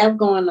you have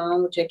going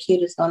on with your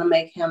kid is going to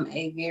make him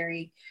a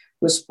very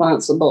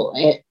responsible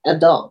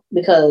adult,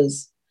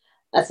 because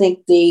I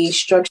think the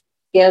structured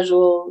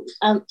schedule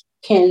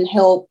can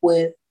help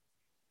with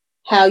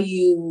how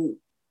you,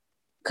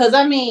 because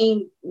I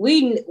mean,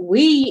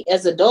 we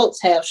as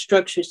adults have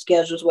structured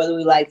schedules, whether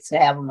we like to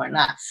have them or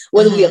not,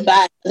 whether we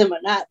abide by them or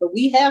not, but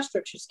we have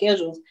structured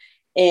schedules.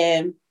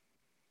 And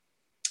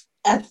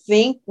I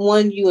think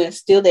when you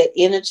instill that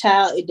in a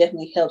child, it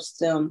definitely helps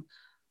them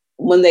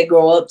when they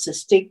grow up to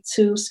stick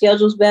to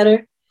schedules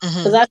better.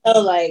 Because I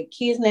know like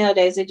kids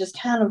nowadays, they just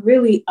kind of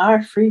really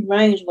are free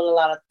range with a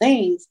lot of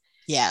things.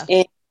 Yeah.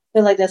 And I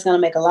feel like that's going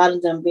to make a lot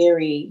of them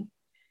very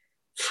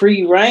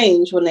free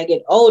range when they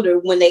get older,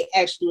 when they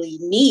actually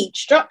need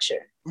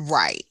structure.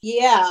 Right.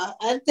 Yeah,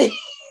 I think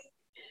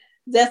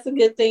that's a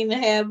good thing to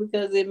have,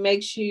 because it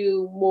makes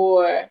you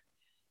more,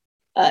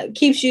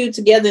 keeps you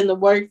together in the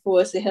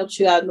workforce. It helps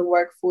you out in the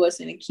workforce,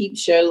 and it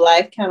keeps your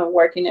life kind of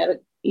working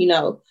at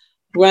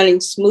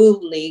running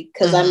smoothly.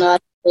 Because I know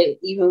that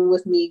even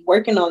with me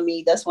working on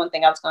me, that's one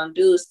thing I was going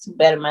to do, is to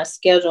better my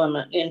schedule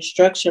and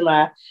structure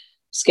my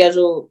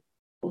schedule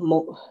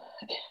more.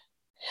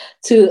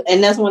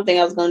 And that's one thing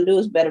I was going to do,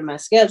 is better my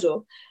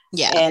schedule.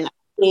 Yeah. And I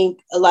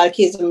think a lot of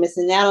kids are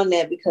missing out on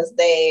that, because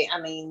they're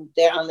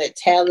on their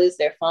tablets,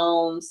 their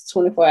phones,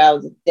 24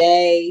 hours a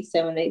day,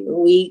 7 days a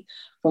week,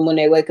 from when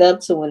they wake up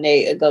to when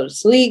they go to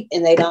sleep.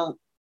 And they don't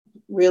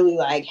really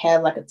like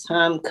have like a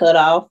time cut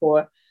off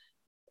or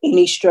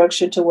any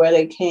structure to where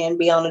they can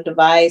be on a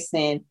device.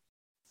 And,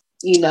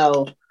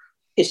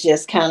 it's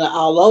just kind of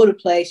all over the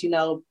place.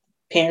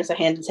 Parents are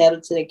handing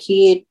tablets to their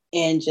kid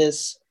and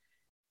just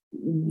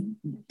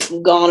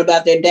go on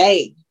about their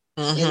day.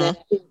 And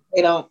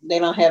they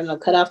don't have no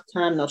cutoff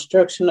time, no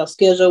structure, no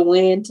schedule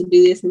when to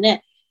do this and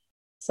that.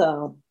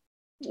 So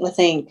I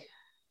think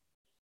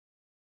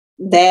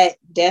that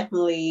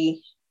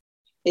definitely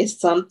is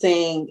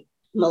something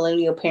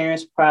millennial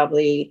parents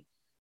probably,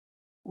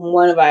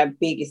 one of our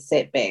biggest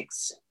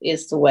setbacks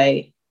is the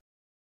way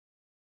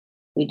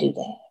we do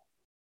that.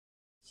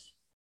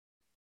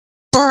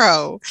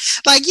 Bro,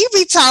 like you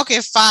be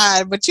talking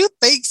fine, but you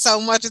think so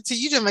much until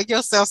you just make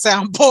yourself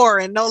sound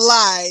boring, no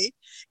lie.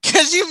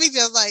 Because you be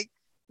just like,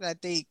 I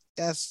think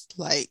that's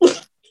like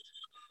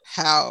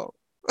how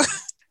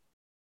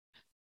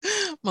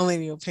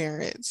millennial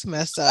parents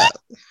mess up,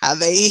 how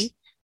they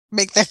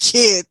make their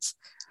kids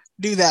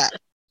do that.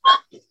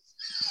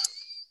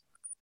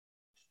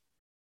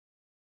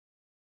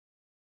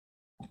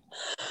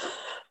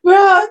 Bro,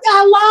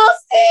 I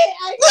lost it.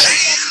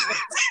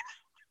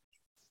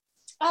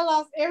 I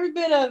lost every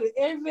bit of it.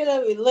 Every bit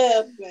of it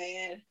left,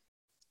 man.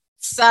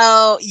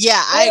 So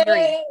yeah, I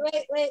agree.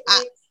 Wait.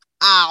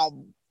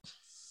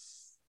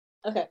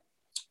 Okay.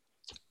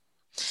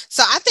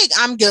 So I think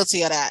I'm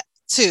guilty of that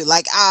too.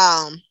 Like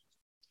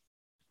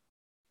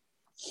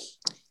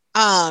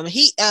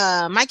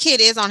my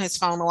kid is on his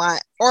phone a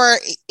lot, or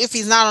if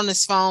he's not on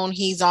his phone,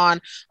 he's on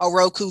a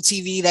Roku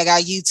TV that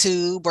got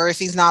YouTube, or if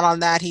he's not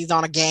on that, he's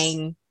on a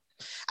game.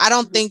 I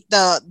don't think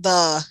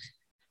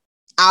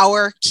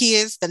our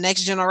kids, the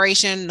next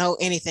generation, know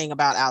anything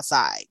about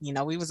outside.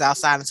 We was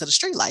outside until the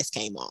street lights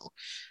came on.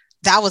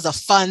 That was a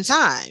fun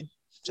time.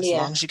 Just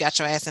as long as you got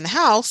your ass in the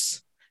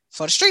house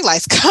before the street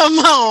lights come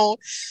on.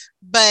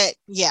 But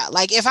yeah,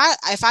 like if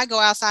I go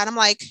outside, I'm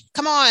like,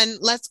 come on,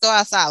 let's go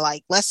outside.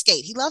 Like, let's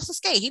skate. He loves to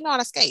skate. He know how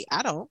to skate.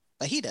 I don't,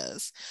 but he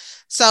does.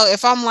 So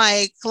if I'm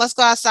like, let's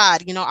go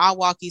outside, I'll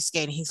walk you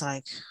skating. He's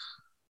like,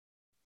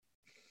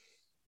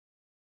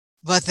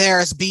 but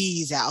there's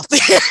bees out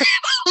there.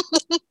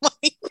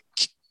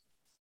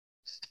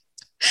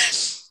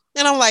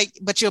 And I'm like,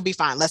 but you'll be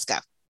fine. Let's go.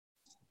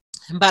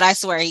 But I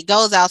swear he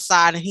goes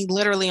outside and he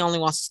literally only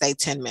wants to stay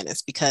 10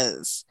 minutes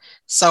because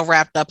so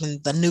wrapped up in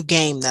the new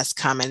game that's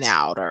coming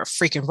out, or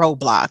freaking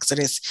Roblox, or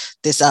this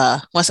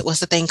what's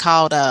the thing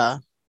called,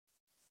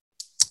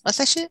 what's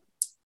that shit?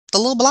 The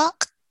little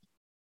block?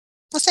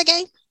 What's that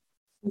game?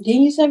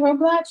 Didn't you say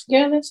Roblox?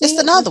 Girl, it's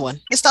another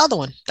one. It's the other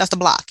one. That's the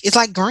block. It's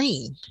like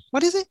green.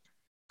 What is it?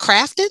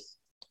 Crafted?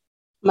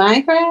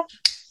 Minecraft.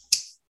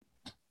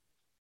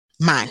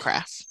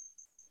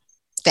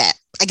 That.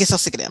 I get so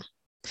sick of them.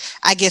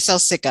 I get so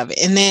sick of it.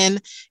 And then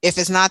if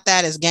it's not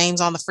that, it's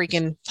games on the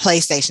freaking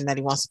PlayStation that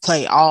he wants to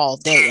play all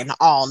day and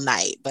all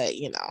night. But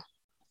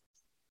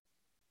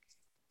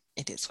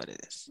it is what it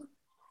is.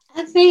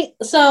 I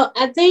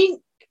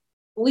think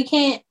we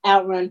can't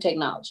outrun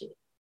technology.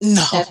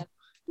 No.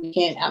 We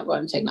can't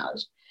outrun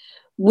technology.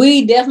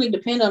 We definitely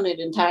depend on it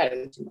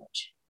entirely too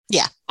much.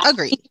 Yeah,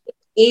 agreed.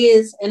 It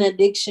is an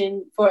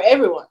addiction for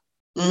everyone,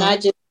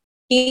 not just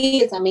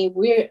kids. I mean,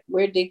 we're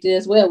addicted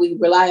as well. We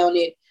rely on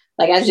it.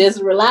 Like I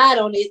just relied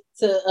on it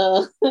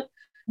to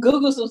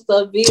Google some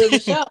stuff via the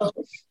show.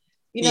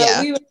 We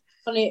rely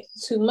on it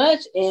too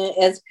much, and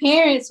as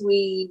parents,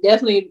 we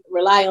definitely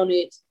rely on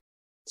it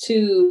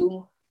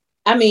to,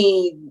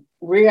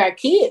 rear our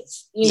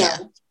kids.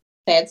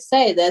 Sad to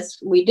say,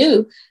 we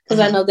do, because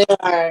I know there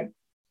are.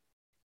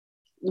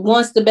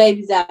 Once the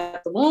baby's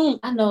out the womb,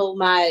 I know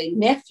my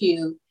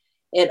nephew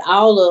at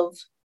all of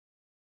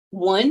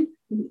 1,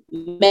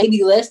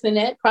 maybe less than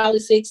that, probably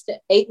 6 to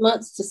 8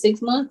 months to 6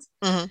 months,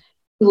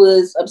 he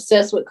was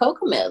obsessed with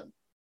Cocomelon.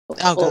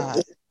 Oh,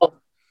 God.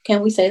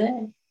 Can we say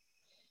that?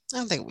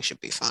 I think we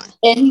should be fine.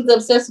 And he's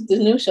obsessed with this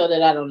new show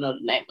that I don't know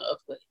the name of,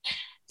 but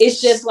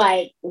it's just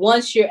like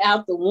once you're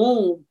out the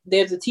womb,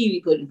 there's a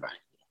TV put in front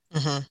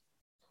of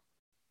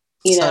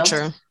you. So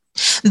true.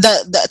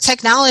 The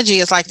technology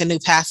is like the new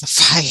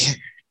pacifier.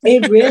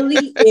 It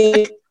really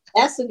is.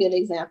 That's a good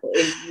example.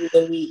 It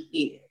really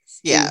is.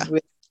 Yeah.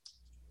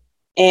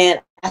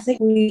 And I think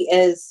we,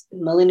 as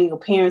millennial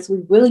parents,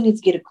 we really need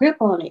to get a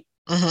grip on it,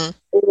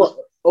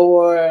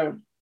 or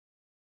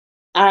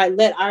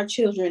let our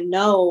children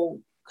know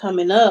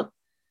coming up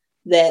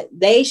that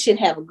they should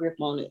have a grip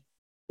on it.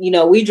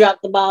 We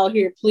dropped the ball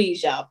here.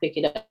 Please, y'all pick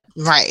it up.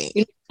 Right.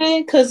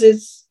 Because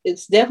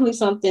it's definitely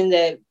something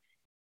that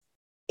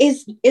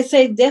it's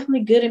a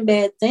definitely good and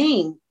bad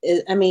thing.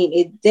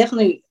 It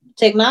definitely,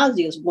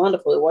 technology is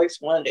wonderful. It works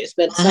wonders,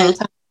 but at the same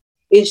time,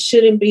 it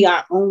shouldn't be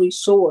our only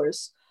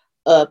source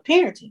of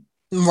parenting.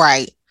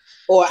 Right.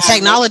 Or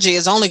technology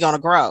is only going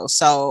to grow.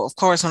 So of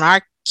course, when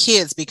our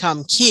kids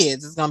become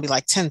kids, it's going to be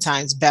like 10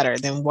 times better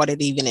than what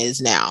it even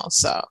is now.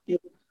 So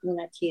when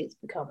our kids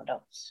become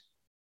adults,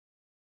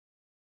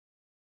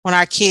 when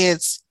our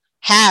kids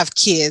have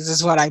kids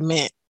is what I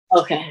meant.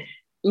 Okay.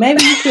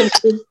 Maybe you could.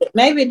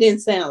 Maybe it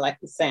didn't sound like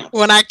the sound.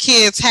 When our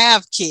kids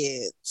have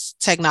kids,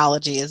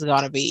 technology is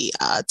going to be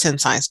 10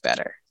 times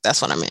better.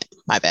 That's what I meant.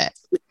 My bad.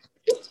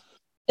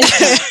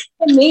 I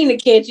didn't mean to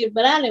catch it,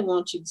 but I didn't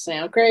want you to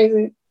sound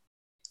crazy.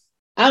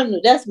 I don't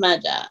know. That's my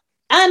job.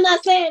 I'm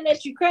not saying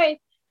that you're crazy.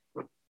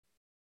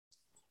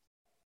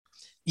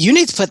 You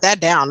need to put that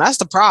down. That's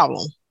the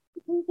problem.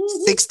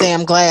 6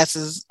 damn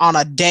glasses on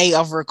a day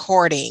of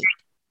recording.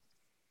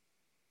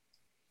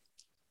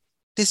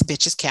 This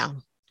bitch is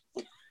counting.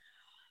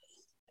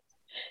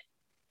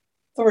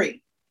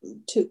 3,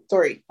 2,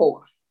 3,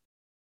 4.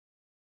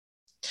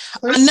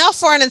 Enough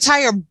for an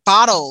entire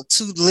bottle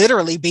to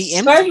literally be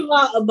empty. First of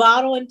all, a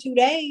bottle in 2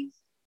 days,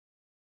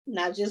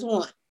 not just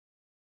one.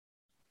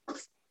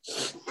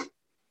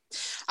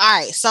 All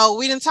right, so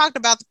we didn't talk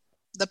about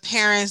the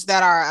parents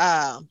that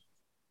are,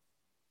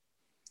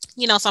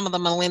 some of the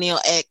millennial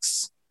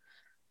X.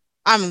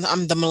 I'm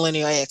the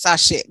millennial X.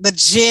 Shit. The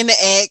Gen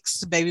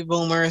X, baby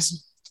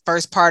boomers,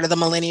 first part of the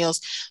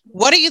millennials.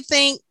 What do you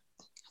think?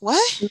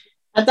 What?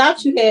 I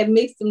thought you had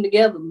mixed them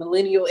together,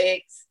 millennial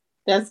X.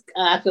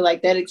 I feel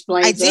like that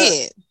explains.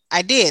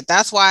 I did.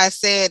 That's why I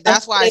said.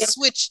 That's why I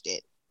switched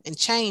it and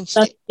changed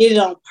it. Did it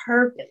on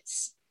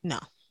purpose? No.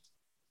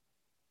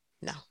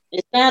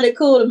 It sounded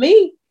cool to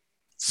me.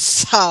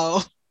 So,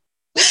 all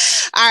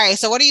right.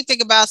 So, what do you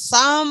think about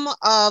some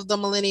of the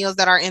millennials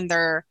that are in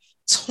their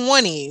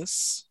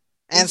 20s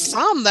and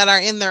some that are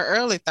in their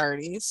early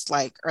 30s,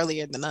 like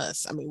earlier than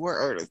us? I mean, we're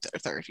early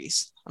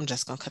 30s. I'm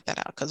just gonna cut that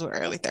out because we're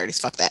early 30s.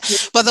 Fuck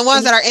that. But the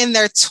ones that are in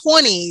their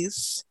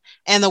 20s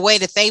and the way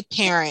that they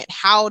parent,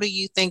 how do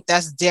you think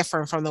that's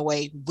different from the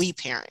way we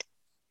parent?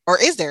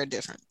 Or is there a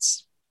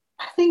difference?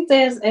 I think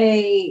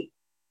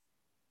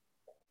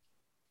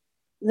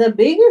the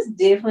biggest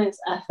difference,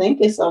 I think,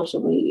 is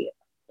social media.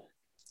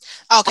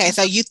 Okay,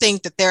 so you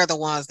think that they're the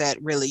ones that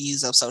really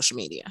use up social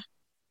media?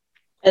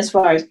 As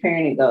far as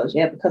parenting goes,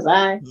 yeah, because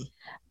I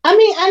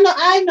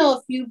know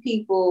a few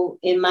people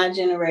in my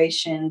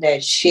generation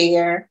that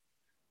share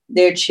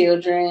their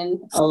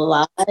children a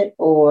lot,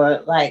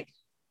 or like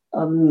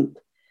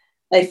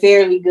a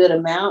fairly good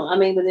amount.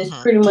 But it's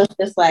pretty much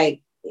just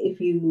like if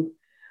you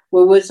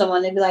were with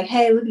someone, they'd be like,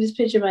 "Hey, look at this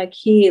picture of my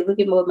kid. Look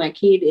at what my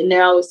kid," and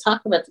they're always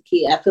talking about the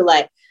kid. I feel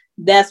like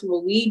that's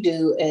what we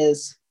do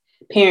as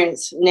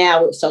parents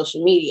now with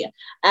social media.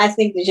 I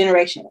think the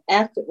generation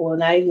after, well,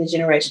 not even the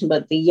generation,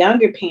 but the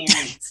younger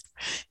parents,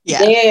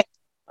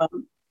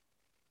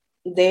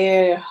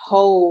 their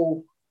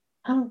whole,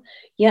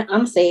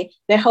 I'm saying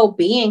their whole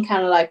being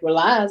kind of like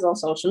relies on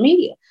social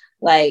media.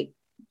 Like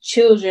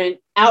children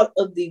out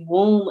of the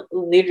womb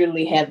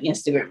literally have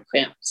Instagram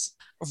accounts.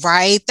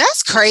 Right.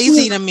 That's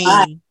crazy to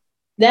me.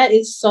 That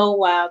is so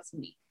wild to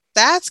me.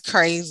 That's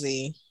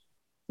crazy.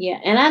 Yeah.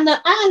 And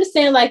I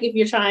understand, like, if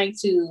you're trying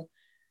to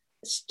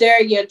steer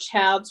your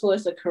child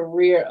towards a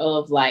career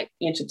of like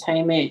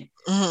entertainment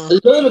a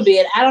little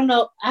bit. I don't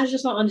know. I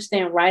just don't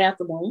understand right out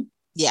the womb.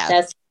 Yeah.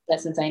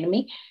 That's insane to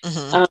me.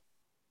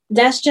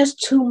 that's just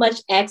too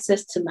much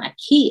access to my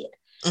kid.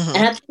 Mm-hmm.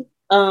 And I think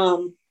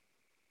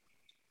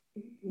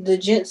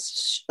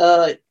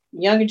the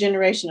younger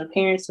generation of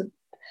parents,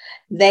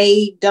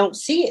 they don't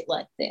see it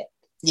like that.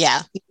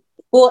 Yeah.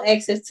 Full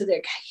access to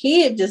their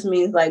kid just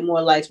means like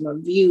more likes, more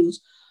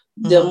views,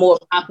 the more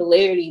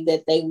popularity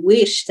that they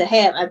wish to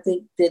have. I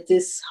think that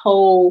this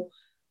whole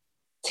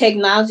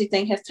technology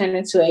thing has turned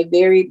into a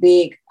very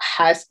big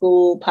high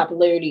school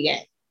popularity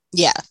game.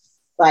 Yeah.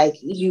 Like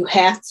you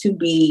have to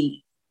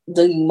be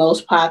the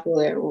most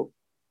popular.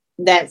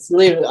 That's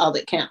literally all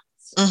that counts.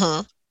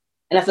 Mm-hmm.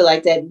 And I feel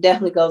like that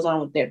definitely goes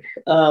on with their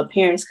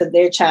parents, because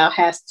their child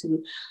has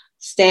to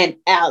stand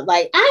out.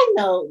 Like I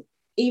know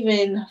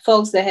even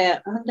folks that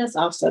have, that's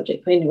off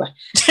subject, but anyway.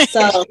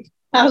 So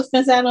I was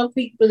going to say, I know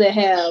people that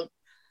have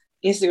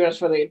Instagrams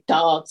for their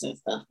dogs and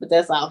stuff, but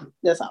that's off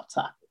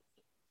topic.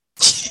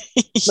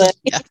 But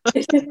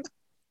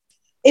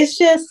it's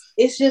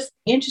just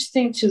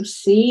interesting to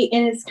see,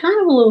 and it's kind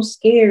of a little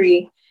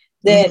scary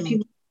that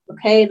people are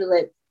okay to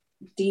let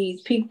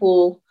these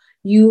people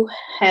you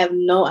have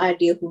no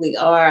idea who they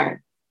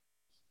are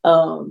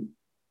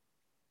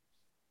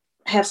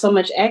have so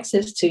much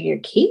access to your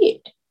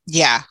kid.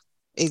 Yeah,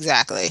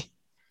 exactly.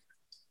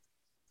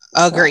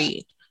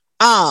 Agreed.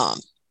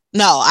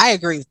 No, I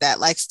agree with that.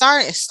 Like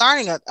starting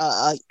a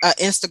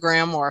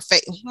Instagram or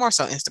more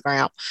so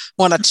Instagram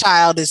when a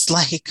child is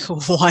like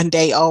 1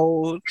 day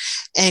old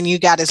and you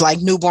got his like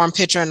newborn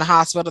picture in the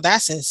hospital.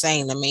 That's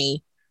insane to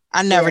me.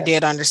 I never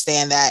did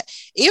understand that.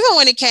 Even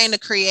when it came to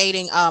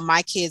creating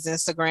my kids'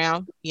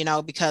 Instagram,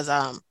 because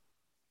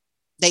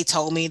they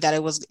told me that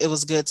it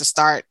was good to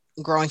start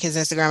growing his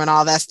Instagram and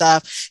all that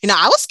stuff.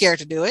 I was scared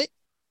to do it.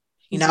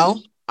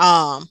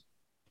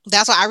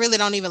 That's why I really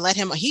don't even let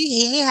him.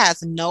 He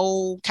has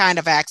no kind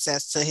of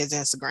access to his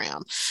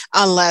Instagram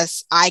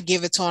unless I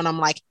give it to him. I'm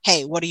like,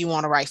 hey, what do you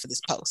want to write for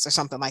this post or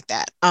something like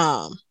that.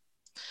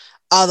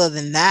 Other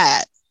than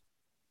that,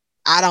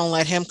 I don't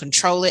let him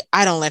control it.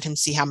 I don't let him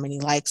see how many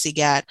likes he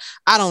got.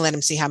 I don't let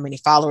him see how many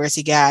followers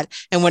he got.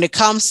 And when it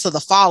comes to the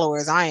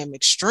followers, I am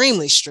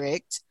extremely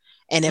strict.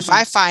 And if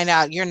I find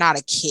out you're not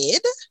a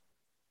kid,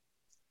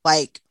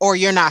 like, or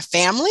you're not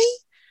family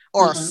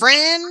or a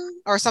friend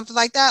or something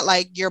like that,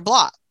 like you're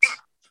blocked.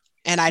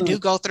 And I do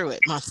go through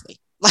it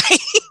monthly.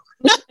 Like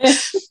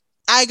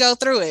I go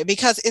through it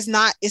because it's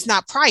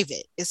not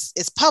private.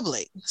 It's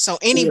public. So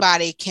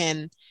anybody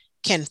can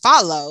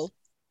follow.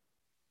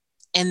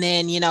 And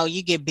then,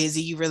 you get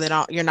busy.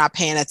 You're not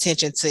paying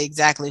attention to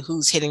exactly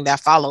who's hitting that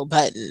follow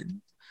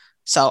button.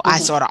 So I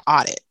sort of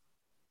audit,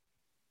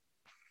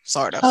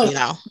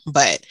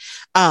 but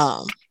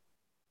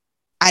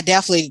I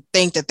definitely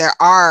think that there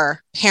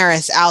are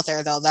parents out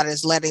there though, that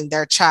is letting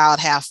their child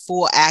have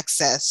full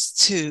access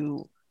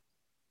to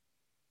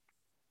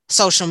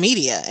social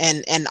media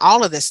and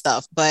all of this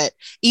stuff. But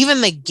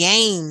even the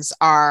games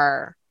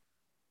are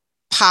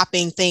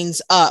popping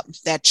things up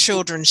that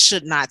children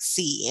should not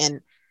see.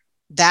 And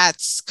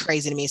that's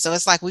crazy to me. So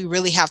it's like we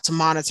really have to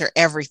monitor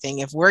everything.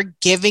 If we're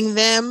giving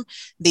them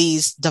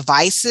these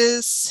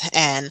devices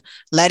and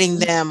letting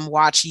them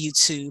watch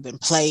YouTube and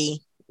play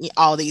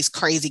all these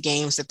crazy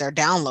games that they're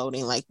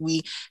downloading, like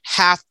we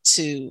have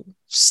to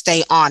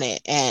stay on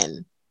it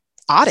and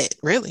audit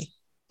really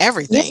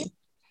everything.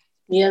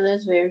 Yeah,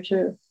 that's very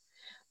true.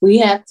 We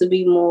have to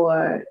be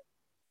more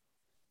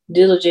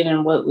diligent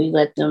in what we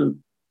let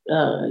them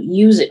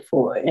use it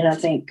for. And I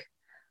think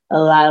a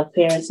lot of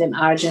parents in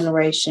our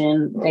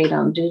generation, they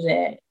don't do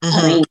that.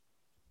 I mean,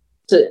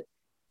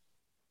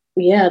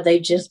 they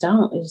just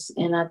don't.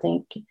 And I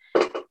think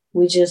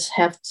we just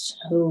have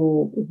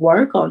to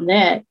work on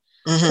that.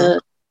 I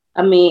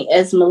mean,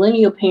 as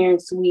millennial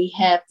parents, we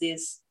have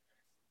this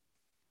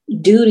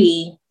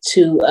duty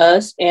to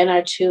us and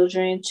our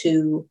children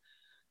to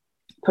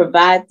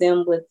provide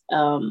them with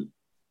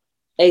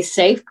a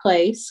safe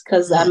place.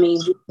 Because, I mean,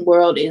 the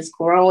world is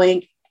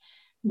growing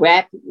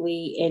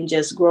rapidly and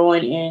just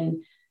growing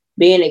and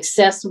being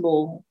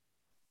accessible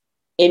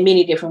in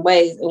many different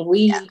ways, and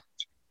we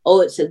owe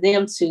it to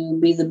them to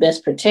be the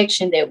best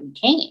protection that we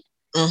can.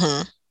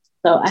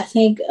 So I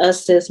think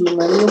us as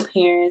millennial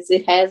parents,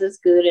 it has its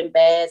good and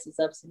bads, its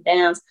ups and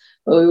downs,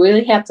 but we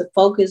really have to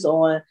focus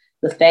on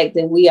the fact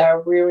that we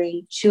are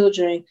rearing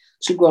children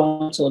to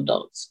grow into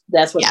adults.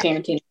 That's what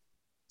parenting is.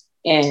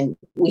 And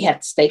we have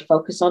to stay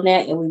focused on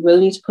that, and we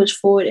really need to push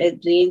forward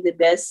at being the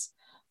best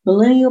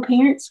millennial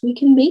parents we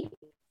can be.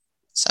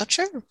 So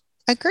true.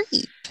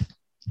 Agreed.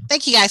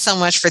 Thank you guys so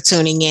much for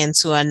tuning in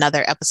to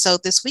another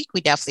episode this week.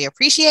 We definitely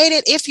appreciate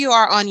it. If you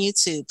are on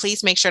YouTube,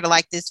 please make sure to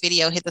like this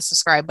video, hit the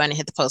subscribe button,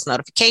 hit the post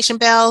notification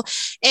bell.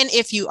 And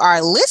if you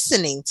are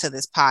listening to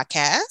this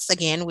podcast,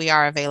 again, we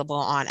are available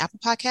on Apple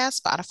Podcasts,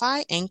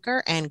 Spotify,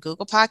 Anchor, and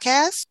Google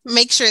Podcasts.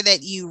 Make sure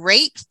that you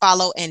rate,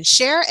 follow, and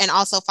share, and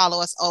also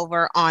follow us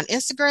over on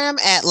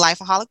Instagram at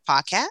Lifeaholic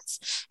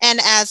Podcast. And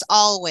as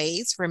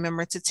always,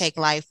 remember to take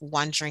life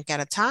one drink at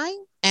a time.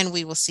 And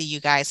we will see you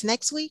guys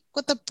next week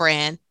with a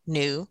brand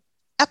new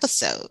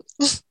episode.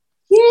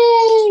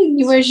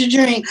 Yay! Where's your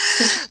drink?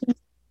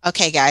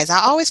 Okay, guys,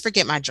 I always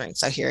forget my drink,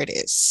 so here it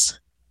is.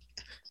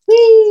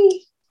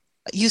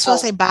 You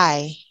supposed to say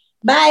bye.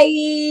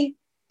 Bye.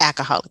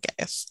 Alcoholic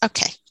ass.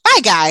 Okay.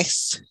 Bye,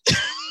 guys.